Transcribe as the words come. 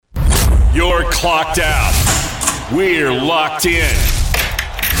You're clocked out. We're locked in.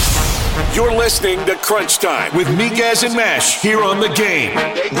 You're listening to Crunch Time with Miguez and Mesh here on The Game.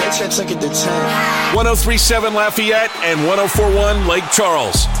 103.7 Lafayette and 104.1 Lake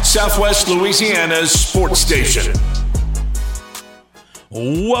Charles, Southwest Louisiana's sports station.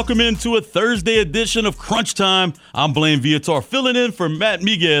 Welcome into a Thursday edition of Crunch Time. I'm Blaine Viator, filling in for Matt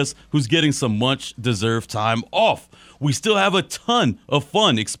Miguez, who's getting some much-deserved time off. We still have a ton of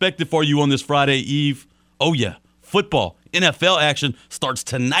fun expected for you on this Friday Eve. Oh yeah, football, NFL action starts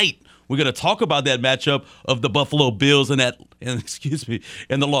tonight. We're going to talk about that matchup of the Buffalo Bills and the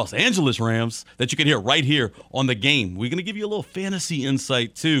Los Angeles Rams that you can hear right here on The Game. We're going to give you a little fantasy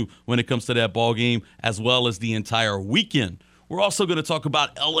insight too when it comes to that ball game, as well as the entire weekend. We're also going to talk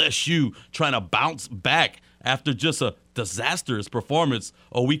about LSU trying to bounce back after just a disastrous performance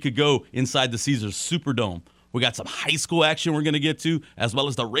a week ago inside the Caesars Superdome. We got some high school action we're going to get to, as well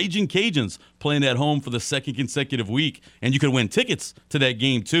as the Raging Cajuns playing at home for the second consecutive week. And you can win tickets to that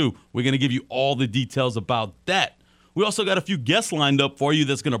game, too. We're going to give you all the details about that. We also got a few guests lined up for you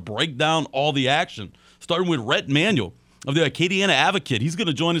that's going to break down all the action, starting with Rhett Manuel of the Acadiana Advocate. He's going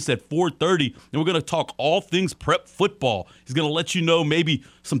to join us at 4:30, and we're going to talk all things prep football. He's going to let you know maybe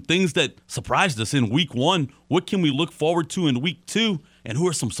some things that surprised us in week one. What can we look forward to in week two? And who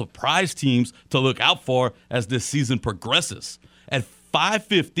are some surprise teams to look out for as this season progresses? At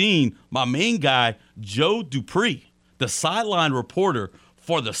 5:15, my main guy, Joe Dupree, the sideline reporter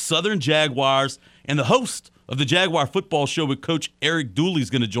for the Southern Jaguars and the host of the Jaguar Football Show with Coach Eric Dooley, is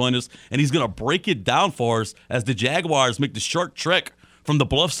going to join us, and he's going to break it down for us as the Jaguars make the short trek from the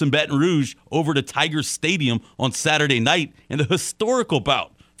Bluffs in Baton Rouge over to Tiger Stadium on Saturday night in the historical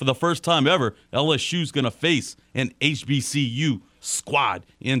bout. For the first time ever, LSU's going to face an HBCU squad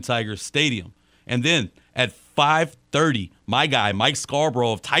in Tiger Stadium. And then at 5:30, my guy, Mike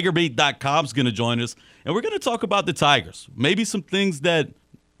Scarborough of TigerBait.com is going to join us, and we're going to talk about the Tigers. Maybe some things that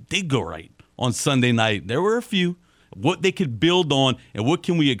did go right on Sunday night. There were a few. What they could build on, and what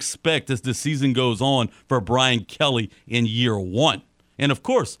can we expect as the season goes on for Brian Kelly in year one. And, of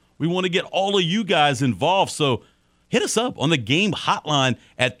course, we want to get all of you guys involved, so hit us up on the game hotline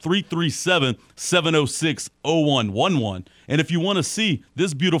at 337-706-0111. And if you want to see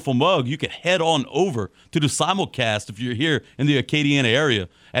this beautiful mug, you can head on over to the simulcast if you're here in the Acadiana area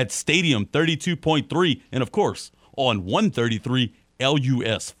at Stadium 32.3 and, of course, on 133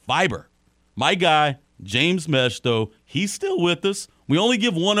 LUS Fiber. My guy, James Mesh, though, he's still with us. We only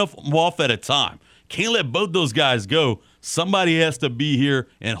give one of them off at a time. Can't let both those guys go. Somebody has to be here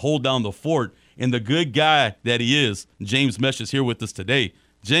and hold down the fort. And the good guy that he is, James Mesh, is here with us today.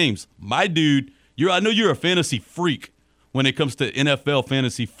 James, my dude, I know you're a fantasy freak when it comes to NFL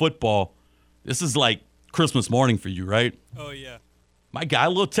fantasy football. This is like Christmas morning for you, right? Oh, yeah. My guy, a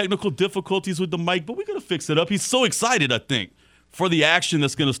little technical difficulties with the mic, but we're going to fix it up. He's so excited, I think, for the action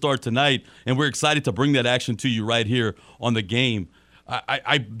that's going to start tonight, and we're excited to bring that action to you right here on The Game.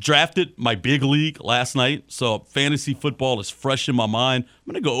 I drafted my big league last night, so fantasy football is fresh in my mind.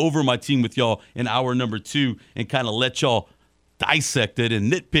 I'm going to go over my team with y'all in hour number 2 and kind of let y'all dissect it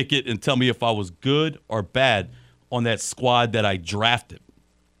and nitpick it and tell me if I was good or bad on that squad that I drafted.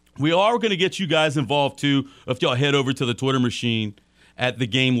 We are going to get you guys involved, too, if y'all head over to the Twitter machine at The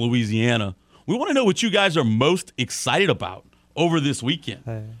Game Louisiana. We want to know what you guys are most excited about over this weekend.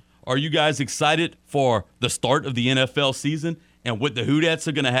 Hey. Are you guys excited for the start of the NFL season and what the Houdatts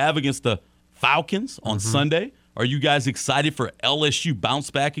are going to have against the Falcons on Sunday? Are you guys excited for LSU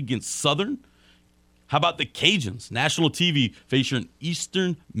bounce back against Southern? How about the Cajuns, national TV, facing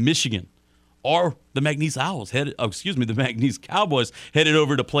Eastern Michigan? Or the McNeese Cowboys headed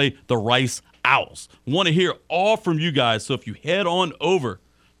over to play the Rice Owls. Want to hear all from you guys, so if you head on over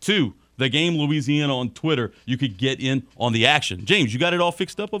to The Game Louisiana on Twitter, you could get in on the action. James, you got it all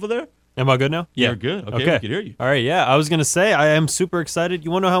fixed up over there? Am I good now? You're good. Okay, we can hear you. All right, yeah. I was going to say, I am super excited.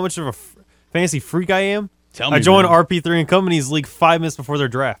 You want to know how much of a fantasy freak I am? Tell me, I joined man. RP3 and Company's league 5 minutes before their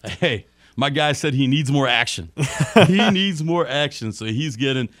draft. Hey, my guy said he needs more action. He needs more action, so he's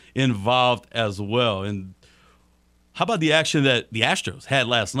getting involved as well. And how about the action that the Astros had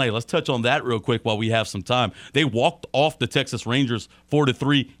last night? Let's touch on that real quick while we have some time. They walked off the Texas Rangers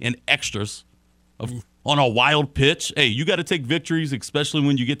 4-3 in extras on a wild pitch. Hey, you got to take victories, especially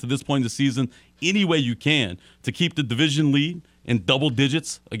when you get to this point in the season, any way you can to keep the division lead in double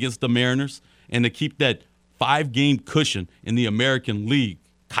digits against the Mariners and to keep that 5-game cushion in the American League.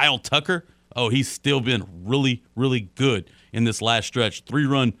 Kyle Tucker, he's still been really, really good in this last stretch.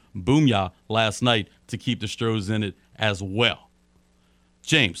 3-run booyah last night to keep the Stros in it as well.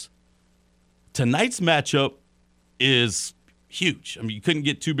 James, tonight's matchup is huge. I mean, you couldn't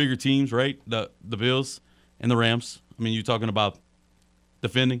get two bigger teams, right? The Bills and the Rams. I mean, you're talking about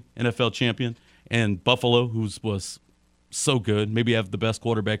defending NFL champion and Buffalo, who was so good, maybe have the best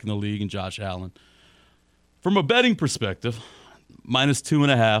quarterback in the league, and Josh Allen. From a betting perspective,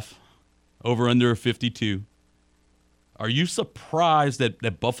 -2.5, over under 52. Are you surprised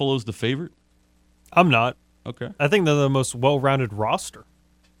that Buffalo's the favorite? I'm not. Okay. I think they're the most well-rounded roster.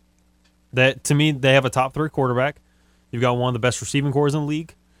 That, to me, they have a top 3 quarterback. You've got one of the best receiving corps in the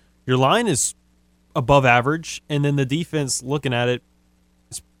league. Your line is above average, and then the defense, looking at it,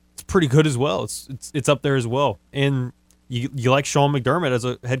 it's pretty good as well. It's up there as well. And you like Sean McDermott as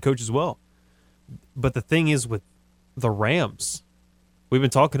a head coach as well. But the thing is with the Rams, we've been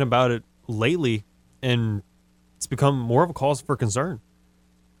talking about it lately, and it's become more of a cause for concern,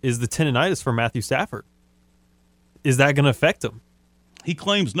 is the tendonitis for Matthew Stafford. Is that going to affect him? He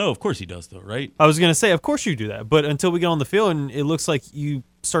claims no. Of course he does, though, right? I was going to say, of course you do that. But until we get on the field and it looks like you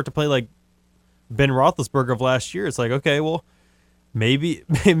start to play like Ben Roethlisberger of last year, it's like, okay, well, maybe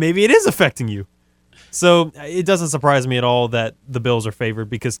it is affecting you. So it doesn't surprise me at all that the Bills are favored,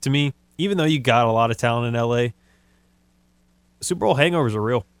 because to me, even though you got a lot of talent in L.A., Super Bowl hangovers are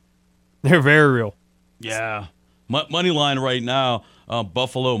real. They're very real. Yeah. Money line right now,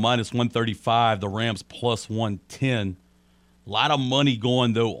 Buffalo -135, the Rams +110. A lot of money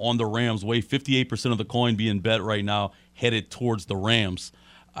going, though, on the Rams' way. 58% of the coin being bet right now headed towards the Rams.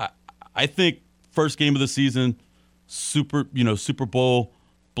 I think first game of the season, Super Bowl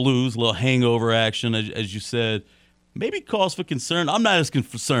blues, a little hangover action, as you said, maybe cause for concern. I'm not as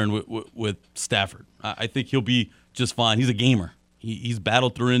concerned with Stafford. I think he'll be just fine. He's a gamer. He's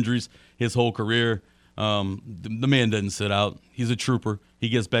battled through injuries his whole career. The man doesn't sit out. He's a trooper. He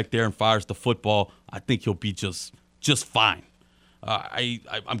gets back there and fires the football. I think he'll be just fine.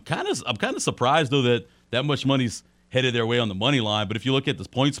 I'm kind of surprised, though, that much money's headed their way on the money line. But if you look at this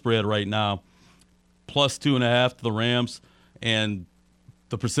point spread right now, +2.5 to the Rams, and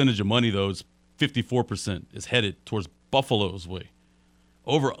the percentage of money, though, is 54% is headed towards Buffalo's way.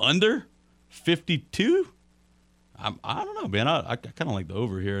 Over under 52. I don't know, man. I kind of like the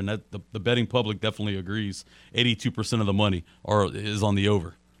over here, and that the betting public definitely agrees. 82% of the money is on the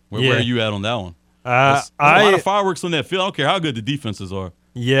over. Where are you at on that one? There's a lot of fireworks on that field. I don't care how good the defenses are.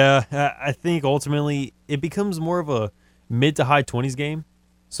 Yeah, I think ultimately it becomes more of a mid to high 20s game.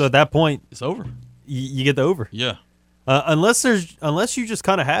 So at that point, it's over. You get the over. Yeah. Unless you just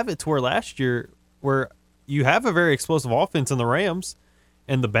kind of have it to where last year, where you have a very explosive offense in the Rams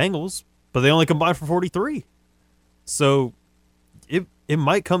and the Bengals, but they only combined for 43. So it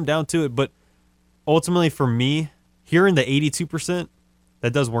might come down to it, but ultimately for me, hearing the 82%,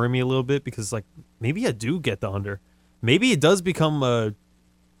 that does worry me a little bit, because like maybe I do get the under. Maybe it does become a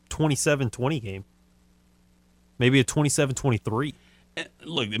 27-20 game. Maybe a 27-23.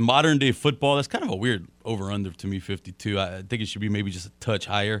 Look, in modern day football, that's kind of a weird over-under to me, 52. I think it should be maybe just a touch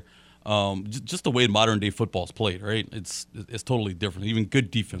higher. Just the way modern day football is played, right? It's totally different. Even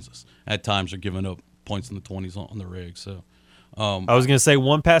good defenses at times are giving up points in the 20s on the rig. So I was going to say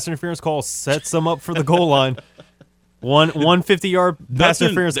one pass interference call sets them up for the goal line. One 50-yard pass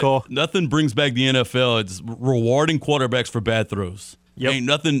interference call. Nothing brings back the NFL. It's rewarding quarterbacks for bad throws. Yep. Ain't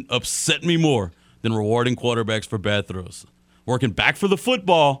nothing upset me more than rewarding quarterbacks for bad throws. Working back for the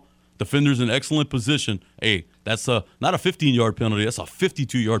football, defender's in excellent position. Hey, that's not a 15-yard penalty. That's a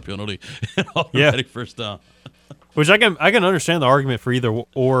 52-yard penalty. Automatic first down. Which I can understand the argument for either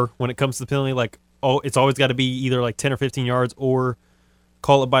or when it comes to the penalty. Like, it's always got to be either like 10 or 15 yards or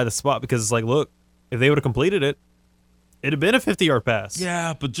call it by the spot, because it's like, look, if they would have completed it, it'd have been a 50-yard pass.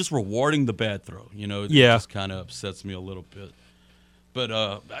 Yeah, but just rewarding the bad throw, it just kind of upsets me a little bit. But,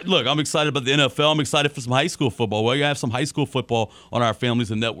 look, I'm excited about the NFL. I'm excited for some high school football. We're going to have some high school football on our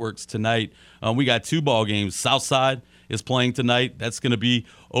Families and Networks tonight. We got 2 ball games. Southside is playing tonight. That's going to be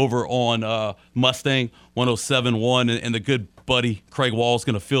over on Mustang 107.1. And the good buddy Craig Wall is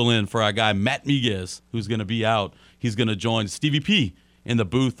going to fill in for our guy Matt Miguez, who's going to be out. He's going to join Stevie P in the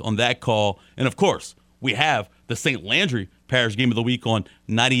booth on that call. And, of course, we have the St. Landry Parish Game of the Week on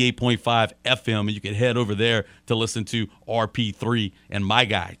 98.5 FM, and you can head over there to listen to RP3 and my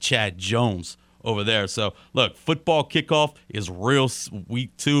guy, Chad Jones, over there. So, look, football kickoff is real.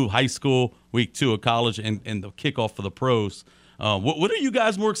 Week 2, high school, week 2 of college, and the kickoff for the pros. What are you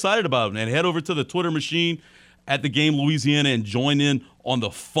guys more excited about, man? Head over to the Twitter machine at the Game Louisiana and join in on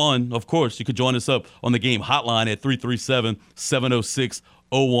the fun. Of course, you could join us up on the Game hotline at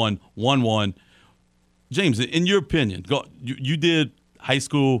 337-706-0111. James, in your opinion, you did high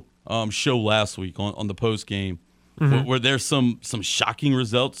school show last week on the post game. Mm-hmm. Were there some shocking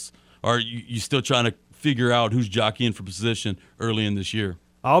results? Or are you still trying to figure out who's jockeying for position early in this year.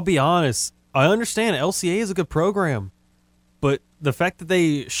 I'll be honest. I understand LCA is a good program, but the fact that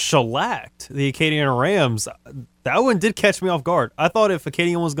they shellacked the Acadiana Rams, that one did catch me off guard. I thought if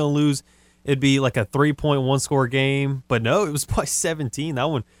Acadiana was going to lose, it'd be like a 3.1 score game, but no, it was by 17. That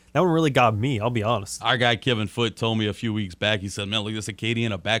one really got me, I'll be honest. Our guy Kevin Foote told me a few weeks back, he said, man, look, this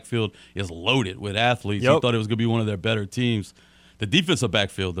Acadiana backfield is loaded with athletes. Yep. He thought it was going to be one of their better teams. The defensive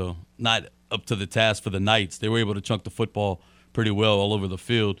backfield, though, not up to the task for the Knights. They were able to chunk the football pretty well all over the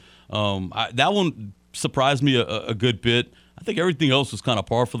field. That one surprised me a good bit. I think everything else was kind of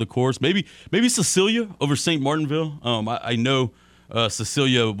par for the course. Maybe Cecilia over St. Martinville. I know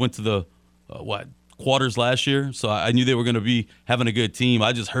Cecilia went to the quarters last year, so I knew they were going to be having a good team.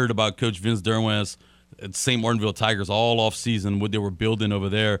 I just heard about Coach Vince Derwin's St. Martinville Tigers all off season, what they were building over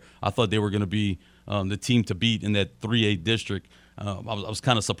there. I thought they were going to be the team to beat in that 3A district. I was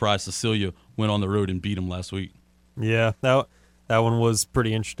kind of surprised Cecilia went on the road and beat them last week. Yeah, that one was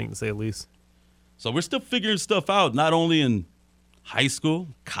pretty interesting to say the least. So we're still figuring stuff out, not only in high school,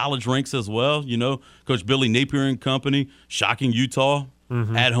 college ranks as well. You know, Coach Billy Napier and company, shocking Utah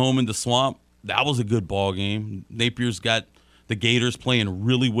at home in the Swamp. That was a good ball game. Napier's got the Gators playing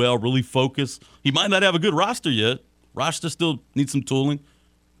really well, really focused. He might not have a good roster yet. Roster still needs some tooling.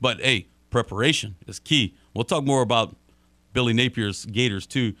 But, hey, preparation is key. We'll talk more about Billy Napier's Gators,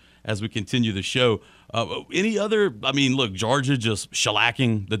 too, as we continue the show. Any other – I mean, look, Georgia just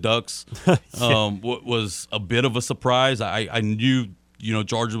shellacking the Ducks was a bit of a surprise. I knew,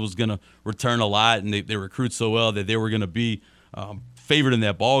 Georgia was going to return a lot, and they recruit so well that they were going to be favored in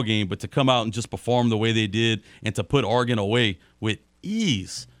that ball game. But to come out and just perform the way they did and to put Oregon away with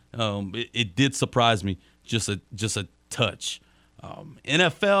ease, it did surprise me just a touch.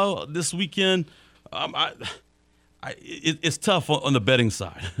 NFL this weekend, it's tough on the betting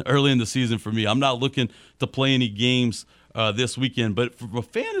side early in the season for me. I'm not looking to play any games this weekend, but from a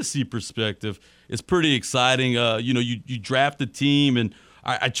fantasy perspective, it's pretty exciting. You draft a team, and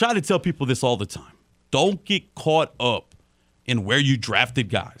I try to tell people this all the time. Don't get caught up in where you drafted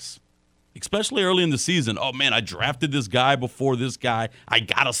guys, especially early in the season. Oh, man, I drafted this guy before this guy. I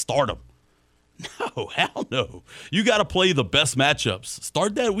got to start him. No, hell no. You got to play the best matchups.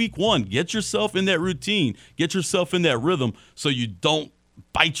 Start that week one. Get yourself in that routine. Get yourself in that rhythm so you don't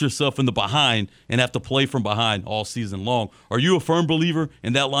bite yourself in the behind and have to play from behind all season long. Are you a firm believer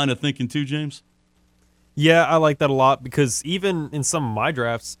in that line of thinking too, James? Yeah, I like that a lot because even in some of my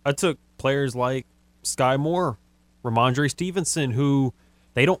drafts, I took players like Sky Moore, Ramondre Stevenson, who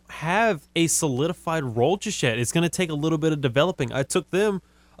they don't have a solidified role just yet. It's going to take a little bit of developing. I took them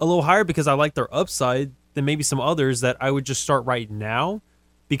a little higher because I like their upside than maybe some others that I would just start right now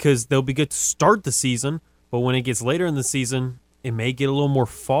because they'll be good to start the season, but when it gets later in the season, it may get a little more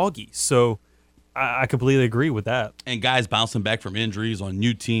foggy. So I completely agree with that. And guys bouncing back from injuries on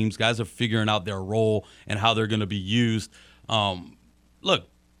new teams, guys are figuring out their role and how they're going to be used. Look,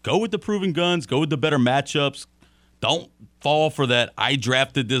 go with the proven guns, go with the better matchups. Don't fall for that, I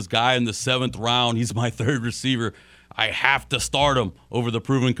drafted this guy in the 7th round, he's my third receiver, I have to start him over the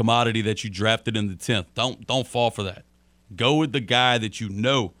proven commodity that you drafted in the 10th. Don't fall for that. Go with the guy that you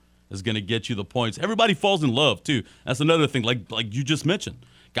know is going to get you the points. Everybody falls in love, too. That's another thing, like you just mentioned.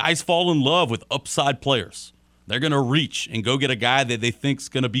 Guys fall in love with upside players. They're going to reach and go get a guy that they think is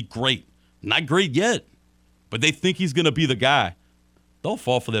going to be great. Not great yet, but they think he's going to be the guy. Don't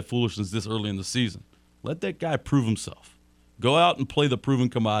fall for that foolishness this early in the season. Let that guy prove himself. Go out and play the proven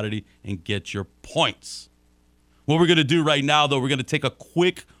commodity and get your points. What we're going to do right now, though, we're going to take a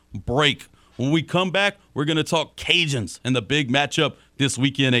quick break. When we come back, we're going to talk Cajuns and the big matchup this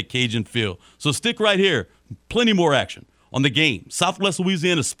weekend at Cajun Field. So stick right here. Plenty more action on The Game, Southwest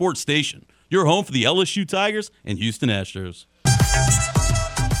Louisiana Sports Station. Your home for the LSU Tigers and Houston Astros.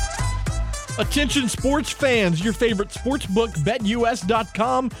 Attention sports fans, your favorite sportsbook,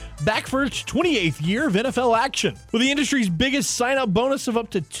 BetUS.com, back for its 28th year of NFL action. With the industry's biggest sign-up bonus of up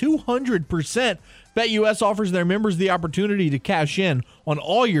to 200%, BetUS offers their members the opportunity to cash in on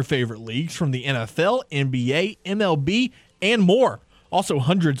all your favorite leagues from the NFL, NBA, MLB, and more. Also,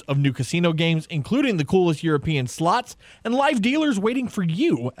 hundreds of new casino games, including the coolest European slots, and live dealers waiting for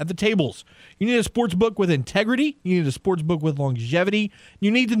you at the tables. You need a sportsbook with integrity. You need a sportsbook with longevity.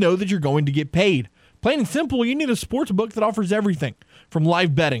 You need to know that you're going to get paid. Plain and simple, you need a sportsbook that offers everything, from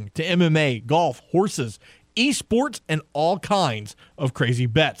live betting to MMA, golf, horses, esports, and all kinds of crazy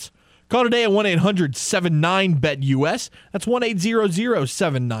bets. Call today at 1-800-79-BET-US. That's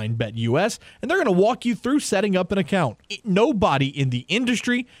 1-800-79-BET-US. And they're going to walk you through setting up an account. Nobody in the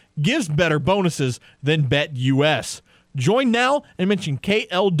industry gives better bonuses than BetUS. Join now and mention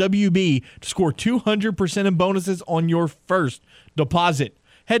KLWB to score 200% in bonuses on your first deposit.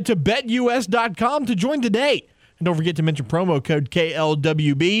 Head to BetUS.com to join today. And don't forget to mention promo code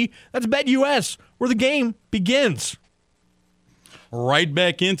KLWB. That's BetUS, where the game begins. Right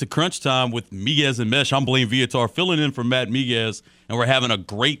back into Crunch Time with Miguez and Mesh. I'm Blaine Viatar filling in for Matt Miguez, and we're having a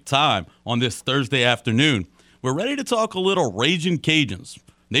great time on this Thursday afternoon. We're ready to talk a little Raging Cajuns.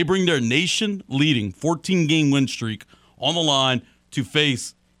 They bring their nation-leading 14-game win streak on the line to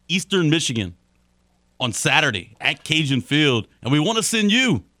face Eastern Michigan on Saturday at Cajun Field, and we want to send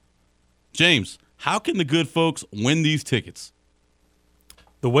you, James, how can the good folks win these tickets?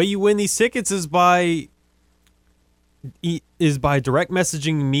 The way you win these tickets is by direct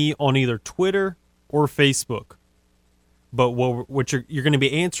messaging me on either Twitter or Facebook. But what you're going to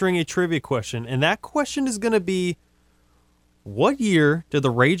be answering a trivia question, and that question is going to be, what year did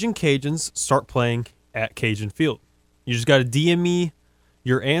the Raging Cajuns start playing at Cajun Field? You just got to DM me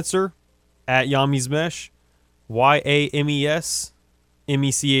your answer at Yami's Mesh, YAMES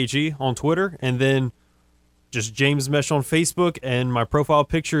MECHE on Twitter, and then just James Mesh on Facebook, and my profile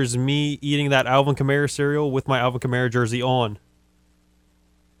picture is me eating that Alvin Kamara cereal with my Alvin Kamara jersey on.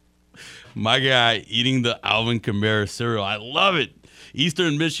 My guy eating the Alvin Kamara cereal. I love it.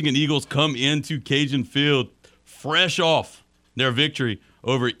 Eastern Michigan Eagles come into Cajun Field fresh off their victory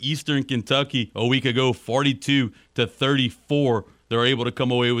over Eastern Kentucky a week ago, 42-34. They're able to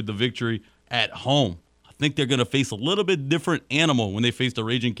come away with the victory at home. I think they're going to face a little bit different animal when they face the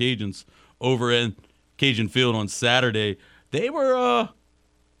Raging Cajuns over in Cajun Field on Saturday. They were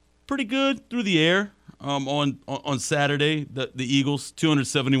pretty good through the air on Saturday. The Eagles,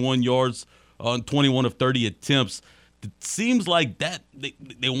 271 yards on 21 of 30 attempts. It seems like that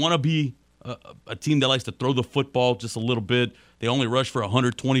they want to be a team that likes to throw the football just a little bit. They only rushed for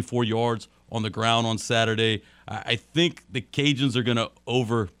 124 yards on the ground on Saturday. I think the Cajuns are going to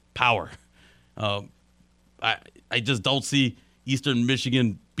overpower. I just don't see Eastern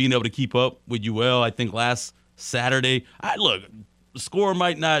Michigan being able to keep up with UL. I think last Saturday, the score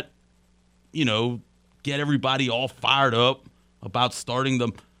might not, get everybody all fired up about starting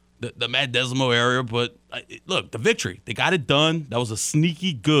the Matt Desimo area, but look, the victory, they got it done. That was a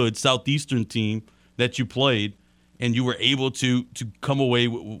sneaky good Southeastern team that you played, and you were able to come away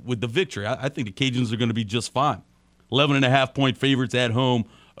with the victory. I think the Cajuns are going to be just fine. 11.5-point favorites at home,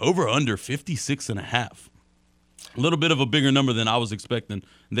 over under 56.5. A little bit of a bigger number than I was expecting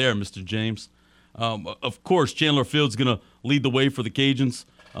there, Mr. James. Of course, Chandler Field's going to lead the way for the Cajuns.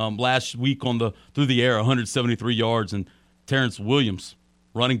 Last week through the air, 173 yards, and Terrence Williams,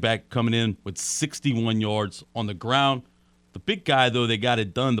 running back, coming in with 61 yards on the ground. The big guy, though, they got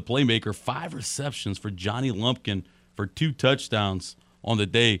it done, the playmaker, 5 receptions for Johnny Lumpkin for 2 touchdowns on the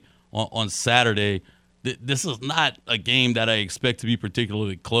day on Saturday. This is not a game that I expect to be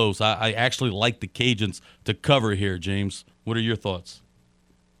particularly close. I actually like the Cajuns to cover here, James. What are your thoughts?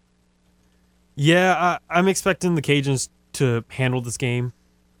 Yeah, I'm expecting the Cajuns to handle this game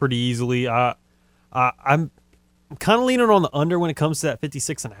pretty easily. I'm kind of leaning on the under when it comes to that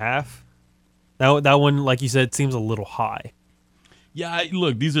 56.5. That one, like you said, seems a little high. Yeah,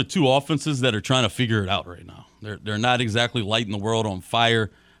 look, these are two offenses that are trying to figure it out right now. They're not exactly lighting the world on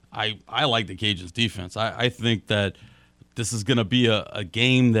fire. I like the Cajuns' defense. I think that this is going to be a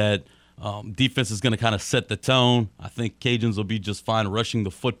game that defense is going to kind of set the tone. I think Cajuns will be just fine rushing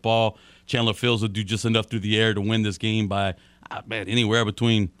the football. Chandler Fields will do just enough through the air to win this game by, anywhere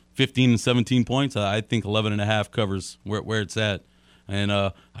between 15 and 17 points. I think 11.5 covers where it's at. And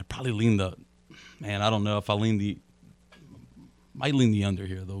I'd probably lean I don't know if I might lean the under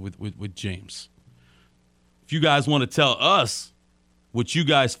here, though, with James. If you guys want to tell us what you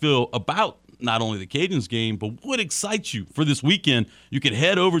guys feel about not only the Cajuns game, but what excites you for this weekend, you can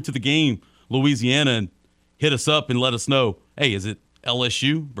head over to the game, Louisiana, and hit us up and let us know, hey, is it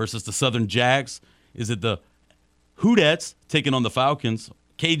LSU versus the Southern Jags? Is it the Houdettes taking on the Falcons,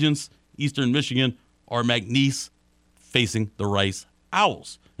 Cajuns, Eastern Michigan, or McNeese facing the Rice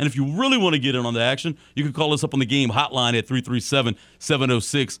Owls? And if you really want to get in on the action, you can call us up on the game hotline at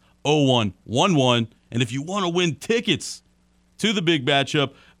 337-706-0111. And if you want to win tickets to the big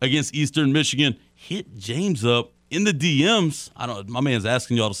matchup against Eastern Michigan, hit James up in the DMs. My man's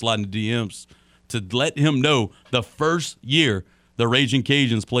asking y'all to slide in the DMs to let him know the first year the Raging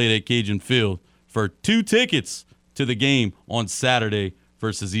Cajuns played at Cajun Field for 2 tickets to the game on Saturday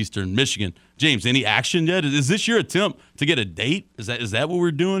versus Eastern Michigan. James, any action yet? Is this your attempt to get a date? Is that what we're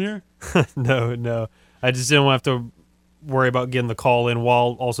doing here? No. I just didn't want to have to worry about getting the call in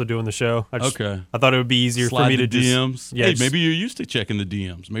while also doing the show. I thought it would be easier Slide for me to DMs. Yeah, hey, maybe you're used to checking the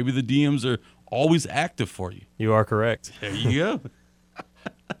DMs. Maybe the DMs are always active for you. You are correct. There you go.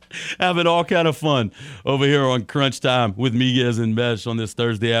 Having all kind of fun over here on Crunch Time with Miguez and Mesh on this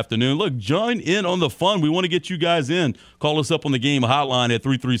Thursday afternoon. Look, join in on the fun. We want to get you guys in. Call us up on the game hotline at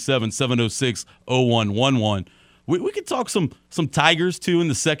 337-706-0111. We could talk some Tigers, too, in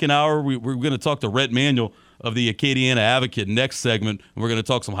the second hour. We're going to talk to Rhett Manuel of the Acadiana Advocate next segment, and we're going to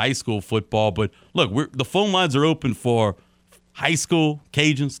talk some high school football. But, look, the phone lines are open for high school,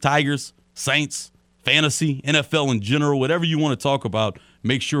 Cajuns, Tigers, Saints, fantasy, NFL in general, whatever you want to talk about.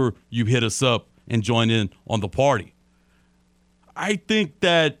 Make sure you hit us up and join in on the party. I think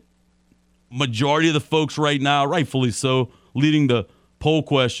that majority of the folks right now, rightfully so, leading the poll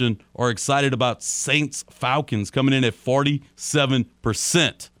question, are excited about Saints-Falcons coming in at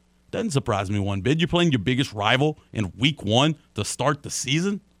 47%. Doesn't surprise me one bit. You're playing your biggest rival in week 1 to start the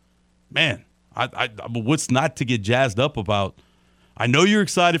season? Man, what's not to get jazzed up about? I know you're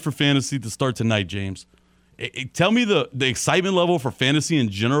excited for fantasy to start tonight, James. Tell me the excitement level for fantasy in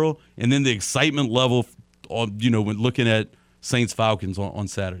general, and then the excitement level on, when looking at Saints Falcons on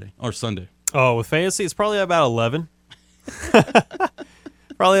Saturday or Sunday. Oh, with fantasy, it's probably about 11.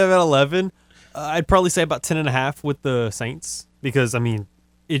 Probably about 11. I'd probably say about 10.5 with the Saints because,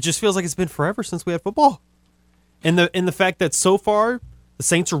 it just feels like it's been forever since we had football. And the fact that so far the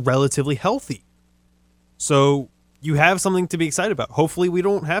Saints are relatively healthy. So you have something to be excited about. Hopefully we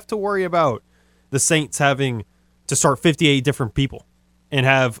don't have to worry about the Saints having to start 58 different people and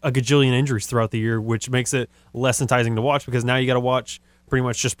have a gajillion injuries throughout the year, which makes it less enticing to watch because now you got to watch pretty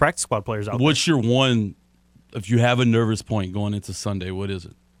much just practice squad players out there. What's your one, if you have a nervous point going into Sunday, what is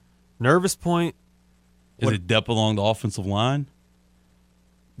it? Nervous point? Is it depth along the offensive line?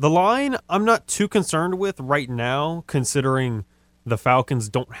 The line I'm not too concerned with right now, considering the Falcons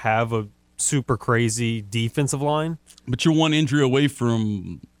don't have a super crazy defensive line. But you're one injury away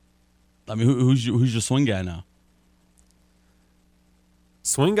from... who's your swing guy now?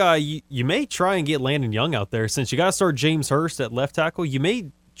 Swing guy, you may try and get Landon Young out there. Since you got to start James Hurst at left tackle, you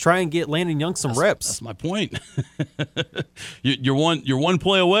may try and get Landon Young some reps. That's my point. you're one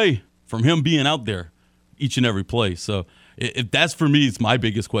play away from him being out there each and every play. So if that's, for me, it's my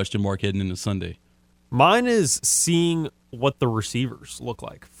biggest question mark heading into Sunday. Mine is seeing what the receivers look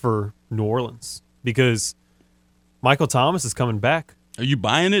like for New Orleans because Michael Thomas is coming back. Are you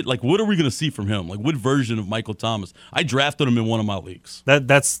buying it? Like, what are we going to see from him? Like, what version of Michael Thomas? I drafted him in one of my leagues.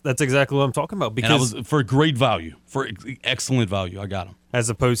 That's exactly what I'm talking about. Because and I was for great value, for excellent value, I got him. As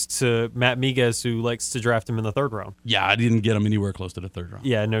opposed to Matt Miguez, who likes to draft him in the 3rd round. Yeah, I didn't get him anywhere close to the 3rd round.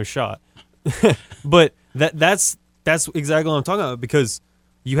 Yeah, no shot. But that's exactly what I'm talking about because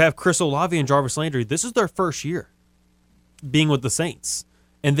you have Chris Olave and Jarvis Landry. This is their first year being with the Saints.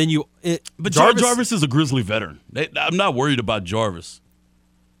 And then But Jarvis is a Grizzly veteran. I'm not worried about Jarvis.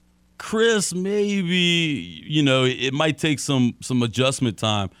 Chris, maybe, it might take some adjustment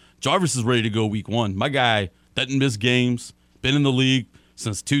time. Jarvis is ready to go week 1. My guy doesn't miss games. Been in the league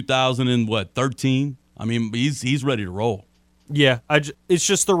since 2013. He's ready to roll. Yeah, it's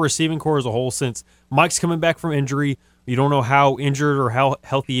just the receiving core as a whole. Since Mike's coming back from injury, you don't know how injured or how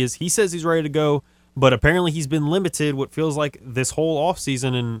healthy he is. He says he's ready to go. But apparently he's been limited what feels like this whole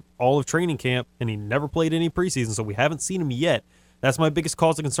offseason and all of training camp, and he never played any preseason, so we haven't seen him yet. That's my biggest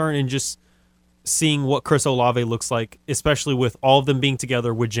cause of concern, and just seeing what Chris Olave looks like, especially with all of them being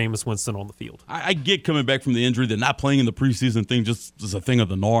together with Jameis Winston on the field. I get coming back from the injury that not playing in the preseason thing just is a thing of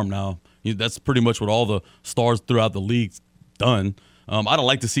the norm now. That's pretty much what all the stars throughout the league's done. I don't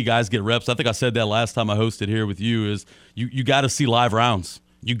like to see guys get reps. I think I said that last time I hosted here with you is you got to see live rounds.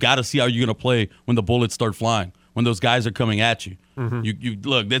 You got to see how you're going to play when the bullets start flying, when those guys are coming at you. Mm-hmm. You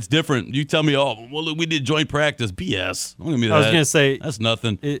look, that's different. You tell me, look, we did joint practice. BS. Don't give me that. I was going to say. That's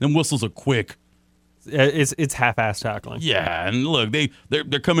nothing. Them whistles are quick. It's half-ass tackling. Yeah, and look,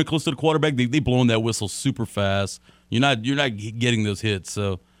 they're coming close to the quarterback. They blowing that whistle super fast. You're not getting those hits.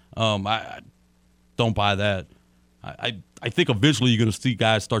 So I don't buy that. I think eventually you're going to see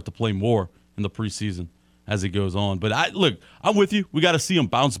guys start to play more in the preseason as it goes on. But I'm with you. We got to see him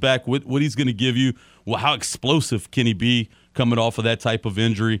bounce back. What he's going to give you. Well, how explosive can he be coming off of that type of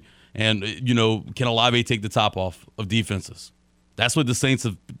injury? And, can Olave take the top off of defenses? That's what the Saints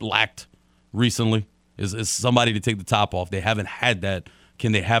have lacked recently is somebody to take the top off. They haven't had that.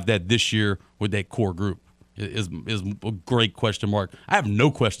 Can they have that this year with that core group? Is a great question mark. I have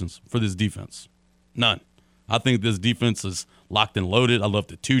no questions for this defense. None. I think this defense is locked and loaded. I love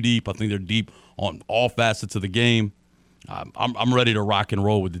the 2 deep. I think they're deep on all facets of the game. I'm ready to rock and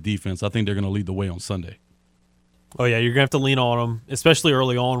roll with the defense. I think they're going to lead the way on Sunday. Oh, yeah, you're going to have to lean on them, especially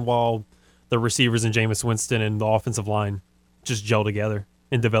early on while the receivers and Jameis Winston and the offensive line just gel together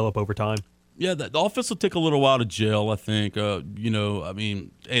and develop over time. Yeah, the offense will take a little while to gel, I think.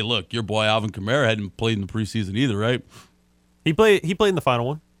 Hey, look, your boy Alvin Kamara hadn't played in the preseason either, right? He played in the final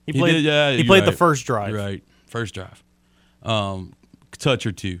one. He played the first drive. You're right, first drive. Touch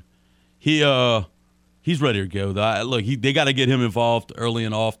or two. He's ready to go. They got to get him involved early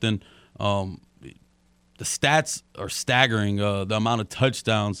and often. The stats are staggering. The amount of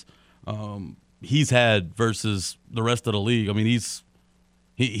touchdowns he's had versus the rest of the league. I mean, he's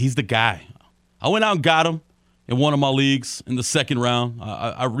the guy. I went out and got him in one of my leagues in the second round.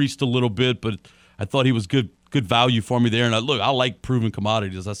 I reached a little bit, but I thought he was good value for me there. And I like proven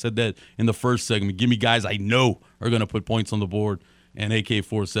commodities. I said that in the first segment. Give me guys I know are going to put points on the board. And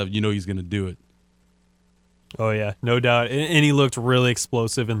AK-47, he's going to do it. Oh, yeah, no doubt. And he looked really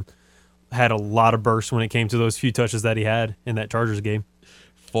explosive and had a lot of burst when it came to those few touches that he had in that Chargers game.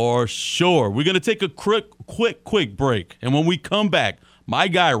 For sure. We're going to take a quick break. And when we come back, my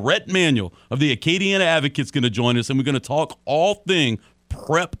guy, Rhett Manuel of the Acadiana Advocate, is going to join us, and we're going to talk all thing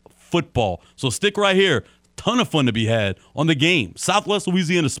prep football. So stick right here. Ton of fun to be had on The Game, Southwest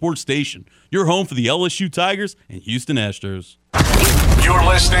Louisiana Sports Station. Your home for the LSU Tigers and Houston Astros. You're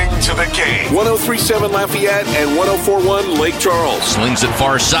listening to The Game. 103.7 Lafayette and 104.1 Lake Charles. Slings it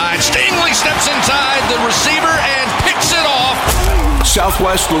far side. Stingley steps inside the receiver and picks it off.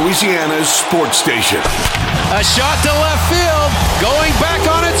 Southwest Louisiana's sports station. A shot to left field. Going back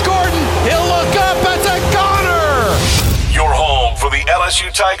on it's Gordon. He'll look up. It's a goner. Your home for the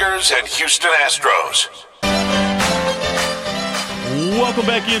LSU Tigers and Houston Astros. Welcome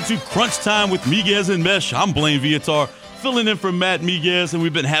back into Crunch Time with Miguez and Mesh. I'm Blaine Viatar, filling in for Matt Miguez, and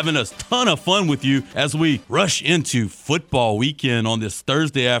we've been having a ton of fun with you as we rush into football weekend on this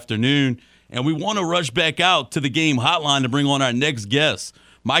Thursday afternoon. And we want to rush back out to the Game hotline to bring on our next guest.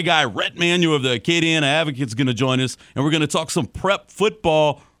 My guy, Rhett Manuel of the Acadiana Advocate, is going to join us, and we're going to talk some prep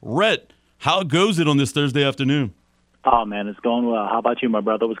football. Rhett, how goes it on this Thursday afternoon? Oh, man, it's going well. How about you, my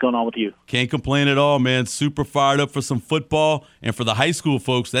brother? What's going on with you? Can't complain at all, man. Super fired up for some football. And for the high school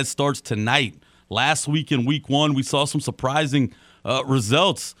folks, that starts tonight. Last week in week one, we saw some surprising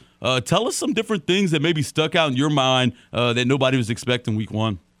results. Tell us some different things that maybe stuck out in your mind that nobody was expecting week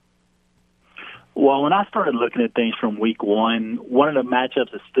one. Well, when I started looking at things from week one of the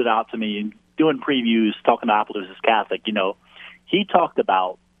matchups that stood out to me, doing previews, talking to Opelousas Catholic, he talked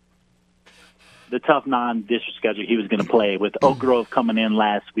about the tough non-district schedule he was going to play with Oak Grove coming in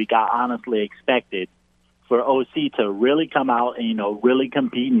last week. I honestly expected for OC to really come out and, really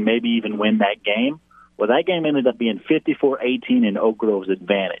compete and maybe even win that game. Well, that game ended up being 54-18 in Oak Grove's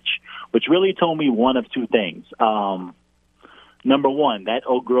advantage, which really told me one of two things. Number one, that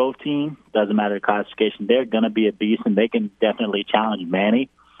Oak Grove team, doesn't matter the classification, they're going to be a beast, and they can definitely challenge Manny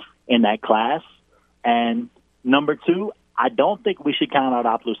in that class. And number two, I don't think we should count out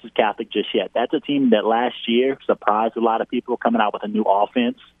Opelousas Catholic just yet. That's a team that last year surprised a lot of people coming out with a new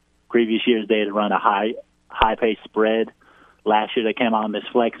offense. Previous years, they had run a high-pace spread. Last year, they came out on this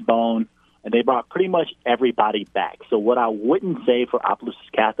flex bone, and they brought pretty much everybody back. So what I wouldn't say for Opelousas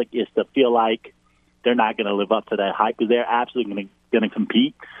Catholic is to feel like they're not going to live up to that hype, because they're absolutely going to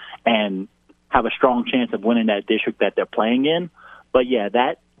compete and have a strong chance of winning that district that they're playing in. But, yeah,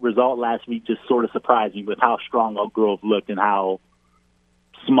 that result last week just sort of surprised me with how strong Oak Grove looked and how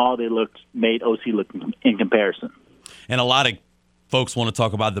small they looked, made OC look in comparison. And a lot of folks want to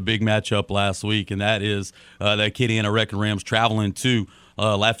talk about the big matchup last week, and that is the Acadiana Wrecking Rams traveling to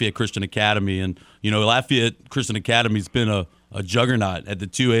Lafayette Christian Academy. And, Lafayette Christian Academy's been a juggernaut at the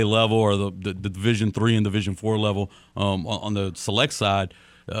 2A level or the Division III and Division IV level on the select side.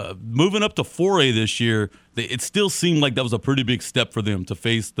 Moving up to 4A this year, it still seemed like that was a pretty big step for them to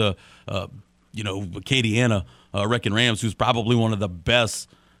face the, Acadiana Wrecking Rams, who's probably one of the best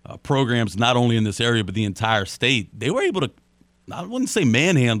programs not only in this area but the entire state. They were able to, I wouldn't say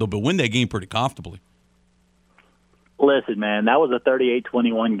manhandle, but win that game pretty comfortably. Listen, man, that was a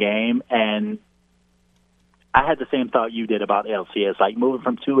 38-21 game, and I had the same thought you did about LCS. Like, moving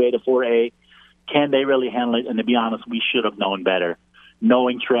from 2A to 4A, can they really handle it? And to be honest, we should have known better.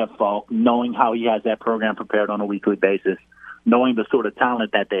 Knowing Trev Falk, knowing how he has that program prepared on a weekly basis, knowing the sort of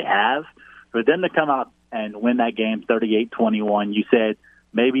talent that they have, for them to come out and win that game 38-21, you said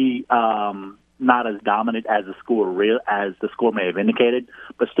maybe not as dominant as the score may have indicated,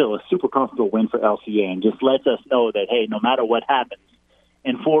 but still a super comfortable win for LCA, and just lets us know that, hey, no matter what happens,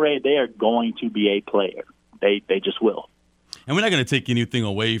 in 4A, they are going to be a player. They just will. And we're not going to take anything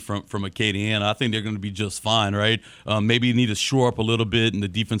away from Acadiana. I think they're going to be just fine, right? Maybe you need to shore up a little bit in the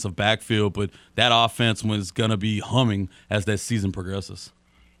defensive backfield, but that offense was going to be humming as that season progresses.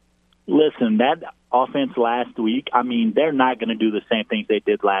 Listen, that offense last week, I mean, they're not going to do the same things they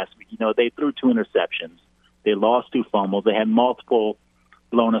did last week. You know, they threw 2 interceptions. They lost 2 fumbles. They had multiple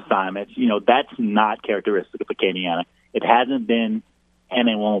blown assignments. You know, that's not characteristic of Acadiana. It hasn't been, and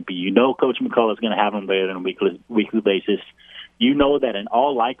it won't be. You know Coach McCullough is going to have them there on a weekly basis. You know that in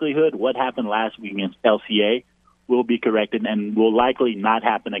all likelihood, what happened last week against LCA will be corrected and will likely not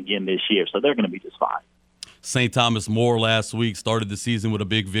happen again this year. So they're going to be just fine. St. Thomas More last week started the season with a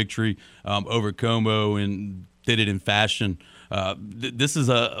big victory over Como and did it in fashion. This is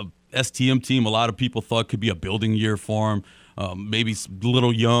a STM team a lot of people thought could be a building year for them. Maybe a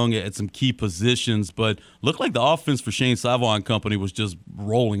little young at some key positions, but looked like the offense for Shane Savoy and company was just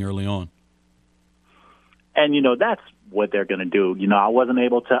rolling early on. And, you know, that's what they're going to do. You know, I wasn't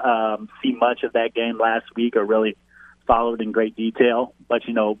able to see much of that game last week or really follow it in great detail, but,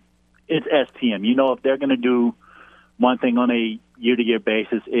 you know, it's STM. You know, if they're going to do one thing on a year-to-year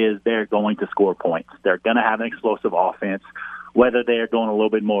basis is they're going to score points. They're going to have an explosive offense, whether they're going a little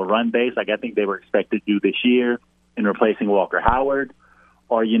bit more run-based, like I think they were expected to do this year in replacing Walker Howard,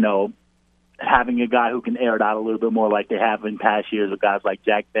 or, you know, having a guy who can air it out a little bit more like they have in past years with guys like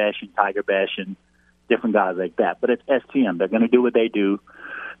Jack Besh and Tiger Besh and different guys like that. But it's STM. They're going to do what they do.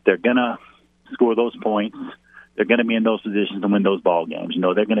 They're going to score those points. They're going to be in those positions and win those ball games. You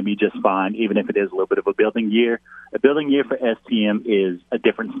know, they're going to be just fine, even if it is a little bit of a building year. A building year for STM is a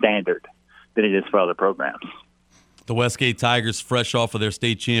different standard than it is for other programs. The Westgate Tigers fresh off of their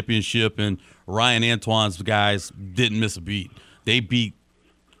state championship, and Ryan Antoine's guys didn't miss a beat. They beat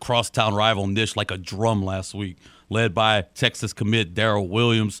crosstown rival Nish like a drum last week, led by Texas commit Derek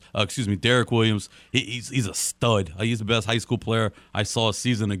Williams. He's a stud. He's the best high school player I saw a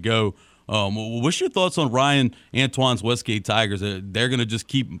season ago. What's your thoughts on Ryan Antoine's Westgate Tigers? They're going to just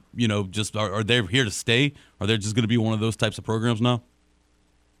keep, you know, are they here to stay? Are they just going to be one of those types of programs now?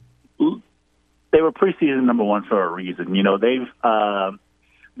 They were preseason number 1 for a reason. You know, they've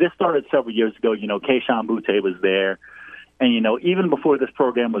this started several years ago. You know, Keishawn Butte was there. And, you know, even before this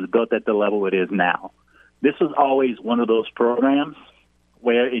program was built at the level it is now, this was always one of those programs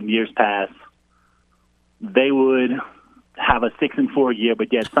where in years past they would have a 6-4 year,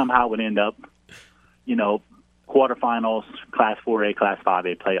 but yet somehow would end up, you know, quarterfinals, Class 4A, Class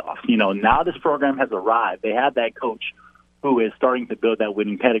 5A playoffs. You know, now this program has arrived. They have that coach who is starting to build that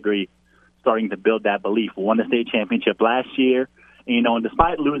winning pedigree, starting to build that belief. Won the state championship last year. And, you know, and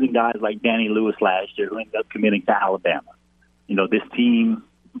despite losing guys like Danny Lewis last year who ended up committing to Alabama, you know, this team,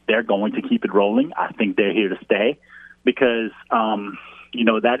 they're going to keep it rolling. I think they're here to stay because, you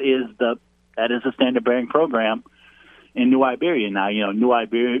know, that is a standard-bearing program in New Iberia. Now, you know, New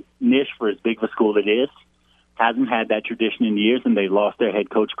Iberia, Nish, for as big of a school it is, hasn't had that tradition in years, and they lost their head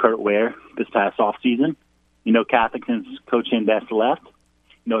coach, Kurt Ware, this past offseason. You know, Catholic, since Coach Invest left,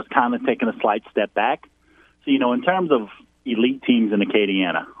 you know, it's kind of taken a slight step back. So, you know, in terms of elite teams in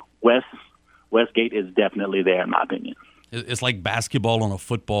Acadiana, Westgate is definitely there, in my opinion. It's like basketball on a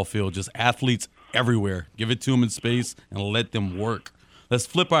football field, just athletes everywhere. Give it to them in space and let them work. Let's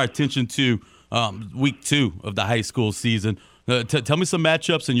flip our attention to week 2 of the high school season. Tell me some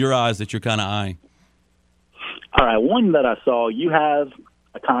matchups in your eyes that you're kind of eyeing. All right, one that I saw, you have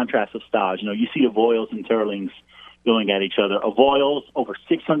a contrast of styles. You know, you see Avoyles and Turlings going at each other. Avoyles, over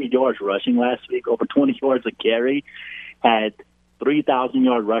 600 yards rushing last week, over 20 yards a carry, had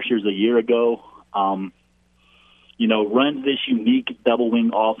 3,000-yard rushers a year ago. You know, runs this unique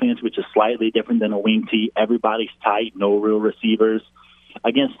double-wing offense, which is slightly different than a wing tee. Everybody's tight, no real receivers.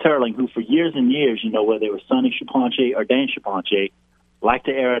 Against Turling, who for years and years, you know, whether it was Sonny Chaponche or Dan Chaponche, like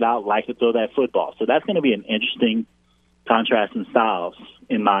to air it out, like to throw that football. So that's going to be an interesting contrast in styles,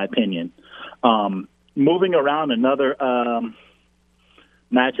 in my opinion. Moving around, another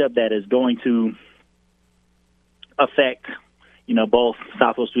matchup that is going to affect, you know, both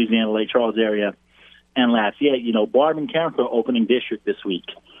Southwest Louisiana, Lake Charles area, and Lafayette. You know, Barb and Carencro opening district this week.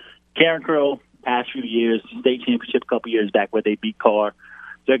 Carencro, past few years, state championship a couple years back where they beat Carr.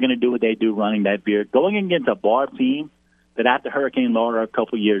 They're going to do what they do running that veer. Going against a Barb team that after Hurricane Laura a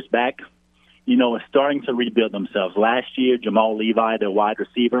couple years back, you know, is starting to rebuild themselves. Last year, Jamal Levi, their wide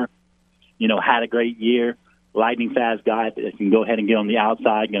receiver, you know, had a great year. Lightning fast guy that can go ahead and get on the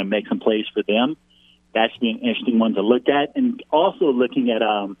outside, going to make some plays for them. That should be an interesting one to look at. And also looking at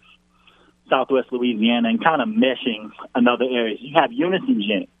Southwest Louisiana and kind of meshing another area. You have Eunice and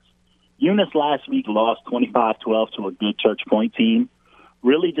Jennings. Eunice last week lost 25-12 to a good Church Point team.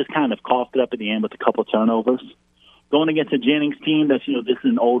 Really just kind of coughed it up at the end with a couple turnovers. Going against a Jennings team that's, you know, this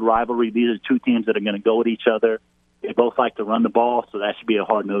is an old rivalry. These are two teams that are going to go at each other. They both like to run the ball, so that should be a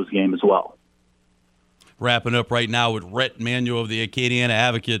hard-nosed game as well. wrapping up right now with Rhett Manuel of the Acadiana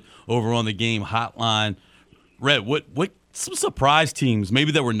Advocate over on the Game Hotline. Rhett, what some surprise teams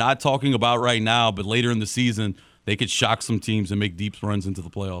maybe that we're not talking about right now, but later in the season they could shock some teams and make deep runs into the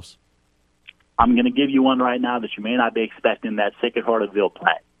playoffs? I'm going to give you one right now that you may not be expecting, that Sacred Heart of Ville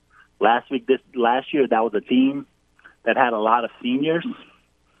Platte. Last year, that was a team that had a lot of seniors,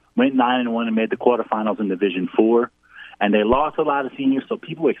 went 9-1 and made the quarterfinals in Division IV, and they lost a lot of seniors, so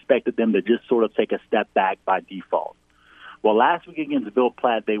people expected them to just sort of take a step back by default. Well, last week against Ville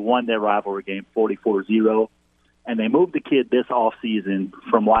Platte, they won their rivalry game 44-0, and they moved the kid this offseason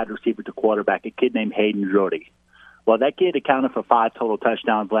from wide receiver to quarterback, a kid named Hayden Jordy. Well, that kid accounted for 5 total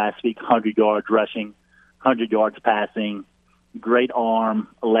touchdowns last week, 100 yards rushing, 100 yards passing, great arm,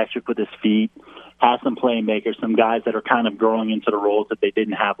 electric with his feet, has some playmakers, some guys that are kind of growing into the roles that they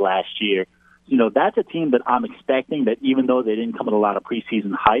didn't have last year. You know, that's a team that I'm expecting that even though they didn't come with a lot of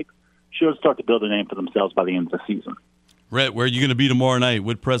preseason hype, should start to build a name for themselves by the end of the season. Rhett, where are you going to be tomorrow night?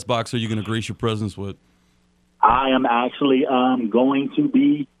 What press box are you going to grace your presence with? I am actually going to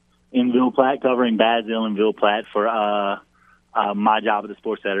be in Ville Platte, covering Badsville and Ville Platte for my job at the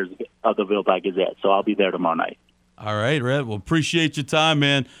sports editors of the Ville Platte Gazette. So I'll be there tomorrow night. All right, Rhett. Well, appreciate your time,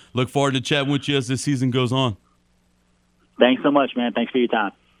 man. Look forward to chatting with you as this season goes on. Thanks so much, man. Thanks for your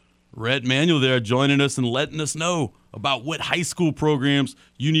time. Rhett Manuel there joining us and letting us know about what high school programs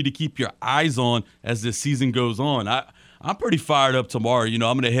you need to keep your eyes on as this season goes on. I'm pretty fired up tomorrow. You know,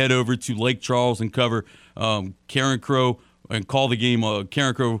 I'm going to head over to Lake Charles and cover Carencro and call the game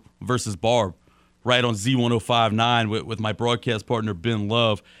Carencro versus Barb right on Z1059 with my broadcast partner, Ben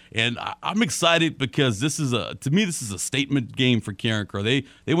Love. And I'm excited because this is a statement game for Carencro.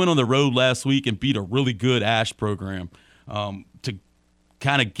 They went on the road last week and beat a really good Ash program to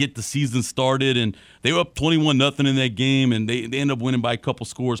kind of get the season started. And they were up 21-0 in that game, and they ended up winning by a couple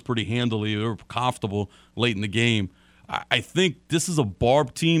scores pretty handily. They were comfortable late in the game. I think this is a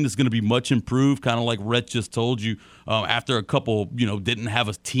Barb team that's going to be much improved, kind of like Rhett just told you, after a couple, didn't have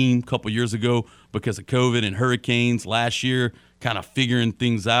a team a couple years ago because of COVID and hurricanes last year, kind of figuring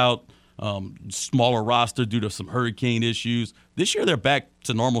things out, smaller roster due to some hurricane issues. This year they're back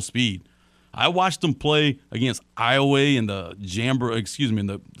to normal speed. I watched them play against Iowa in the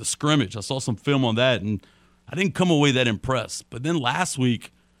the scrimmage. I saw some film on that, and I didn't come away that impressed. But then last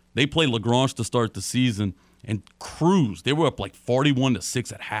week, they played Lagrange to start the season and cruised. They were up like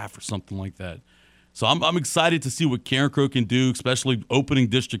 41-6 at half or something like that. So I'm excited to see what Carencro can do, especially opening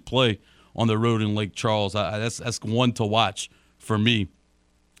district play on the road in Lake Charles. That's one to watch for me,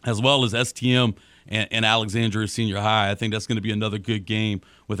 as well as STM and Alexandria Senior High. I think that's going to be another good game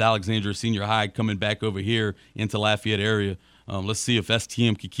with Alexandria Senior High coming back over here into Lafayette area. Let's see if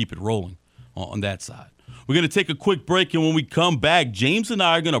STM can keep it rolling on that side. We're going to take a quick break, and when we come back, James and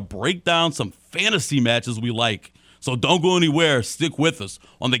I are going to break down some fantasy matches we like. So don't go anywhere. Stick with us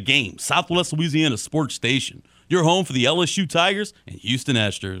on the Game, Southwest Louisiana Sports Station. Your home for the LSU Tigers and Houston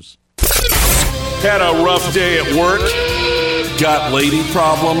Astros. Had a rough day at work? Got lady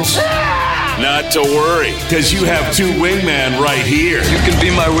problems? Not to worry, because you have two wingmen right here. You can be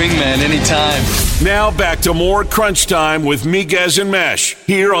my wingman anytime. Now back to more Crunch Time with Miguez and Mesh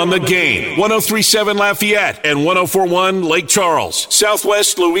here on the Game. 103.7 Lafayette and 104.1 Lake Charles,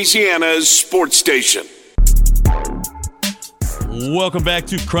 Southwest Louisiana's sports station. Welcome back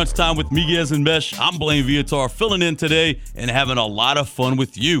to Crunch Time with Miguez and Mesh. I'm Blaine Viator, filling in today and having a lot of fun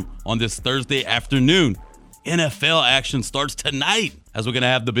with you on this Thursday afternoon. NFL action starts tonight as we're going to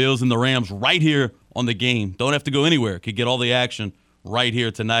have the Bills and the Rams right here on the Game. Don't have to go anywhere. Could get all the action right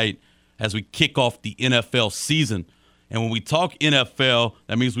here tonight as we kick off the NFL season. And when we talk NFL,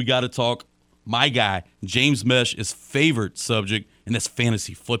 that means we got to talk my guy, James Mesh's favorite subject, and that's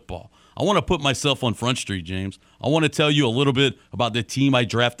fantasy football. I want to put myself on Front Street, James. I want to tell you a little bit about the team I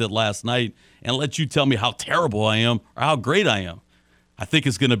drafted last night and let you tell me how terrible I am or how great I am. I think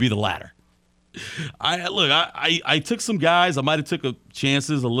it's going to be the latter. I took some guys. I might have took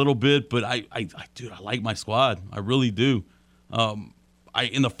chances a little bit, but I like my squad. I really do.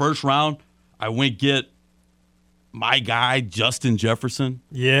 In the first round, I went get my guy Justin Jefferson.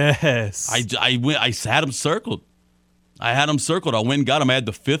 Yes. I had him circled. I went and got him. I had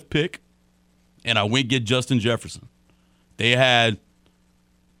the 5th pick, and I went get Justin Jefferson. They had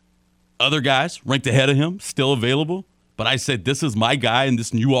other guys ranked ahead of him, still available. But I said, this is my guy in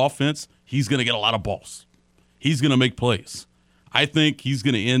this new offense. He's going to get a lot of balls. He's going to make plays. I think he's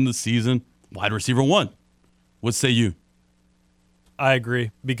going to end the season wide receiver 1. What say you? I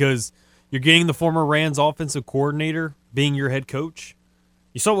agree, because you're getting the former Rams offensive coordinator being your head coach.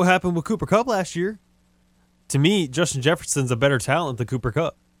 You saw what happened with Cooper Kupp last year. To me, Justin Jefferson's a better talent than Cooper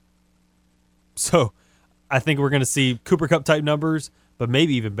Kupp. So I think we're going to see Cooper Kupp type numbers, but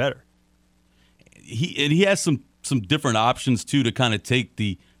maybe even better. He has some different options too to kind of take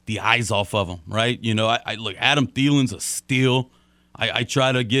the eyes off of him, right? You know, I look, Adam Thielen's a steal. I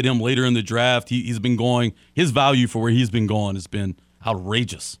try to get him later in the draft. He's been going, his value for where he's been going has been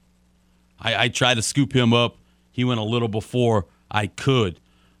outrageous. I tried to scoop him up. He went a little before I could.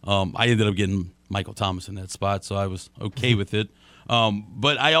 I ended up getting Michael Thomas in that spot, so I was okay with it.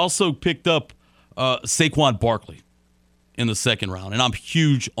 But I also picked up Saquon Barkley in the second round, and I'm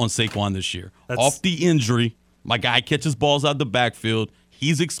huge on Saquon this year. Off the injury, my guy catches balls out the backfield.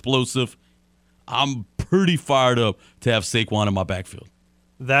 He's explosive. I'm pretty fired up to have Saquon in my backfield.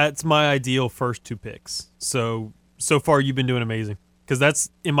 That's my ideal first 2 picks. So far you've been doing amazing. Because that's,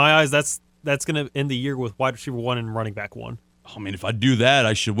 in my eyes, that's going to end the year with wide receiver 1 and running back 1. I mean, if I do that,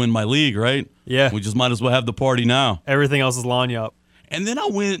 I should win my league, right? Yeah. We just might as well have the party now. Everything else is lining you up. And then I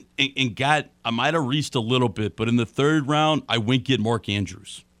went and got, I might have reached a little bit, but in the third round, I went get Mark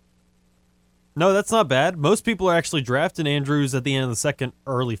Andrews. No, that's not bad. Most people are actually drafting Andrews at the end of the second,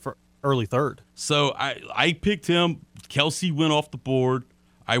 early third. So I picked him. Kelsey went off the board.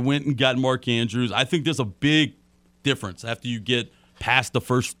 I went and got Mark Andrews. I think there's a big difference after you get past the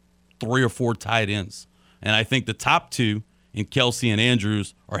first 3 or 4 tight ends. And I think the top 2 in Kelsey and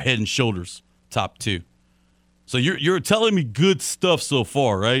Andrews are head and shoulders top 2. So you're telling me good stuff so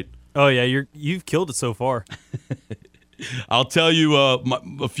far, right? Oh yeah, you've killed it so far. I'll tell you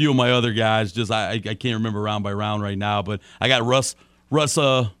a few of my other guys. Just I can't remember round by round right now, but I got Russ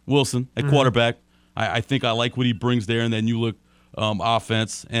Wilson at quarterback. I think I like what he brings there in that new look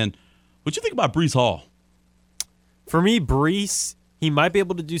offense. And what you think about Breece Hall? For me, Breece, he might be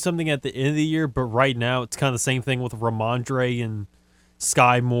able to do something at the end of the year, but right now it's kind of the same thing with Ramondre and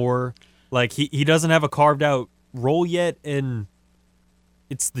Sky Moore. Like he doesn't have a carved out role yet, and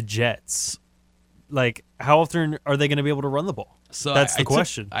it's the Jets. Like, how often are they going to be able to run the ball? So that's the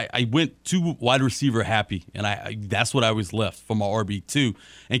question. I went 2 wide receiver happy, and that's what I was left for my RB2.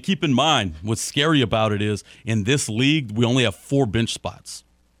 And keep in mind, what's scary about it is in this league, we only have 4 bench spots.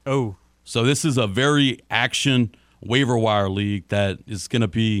 Oh. So this is a very action waiver wire league that is going to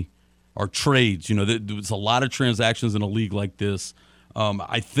be our trades. You know, there's a lot of transactions in a league like this.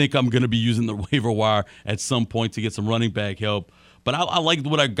 I think I'm going to be using the waiver wire at some point to get some running back help. But I like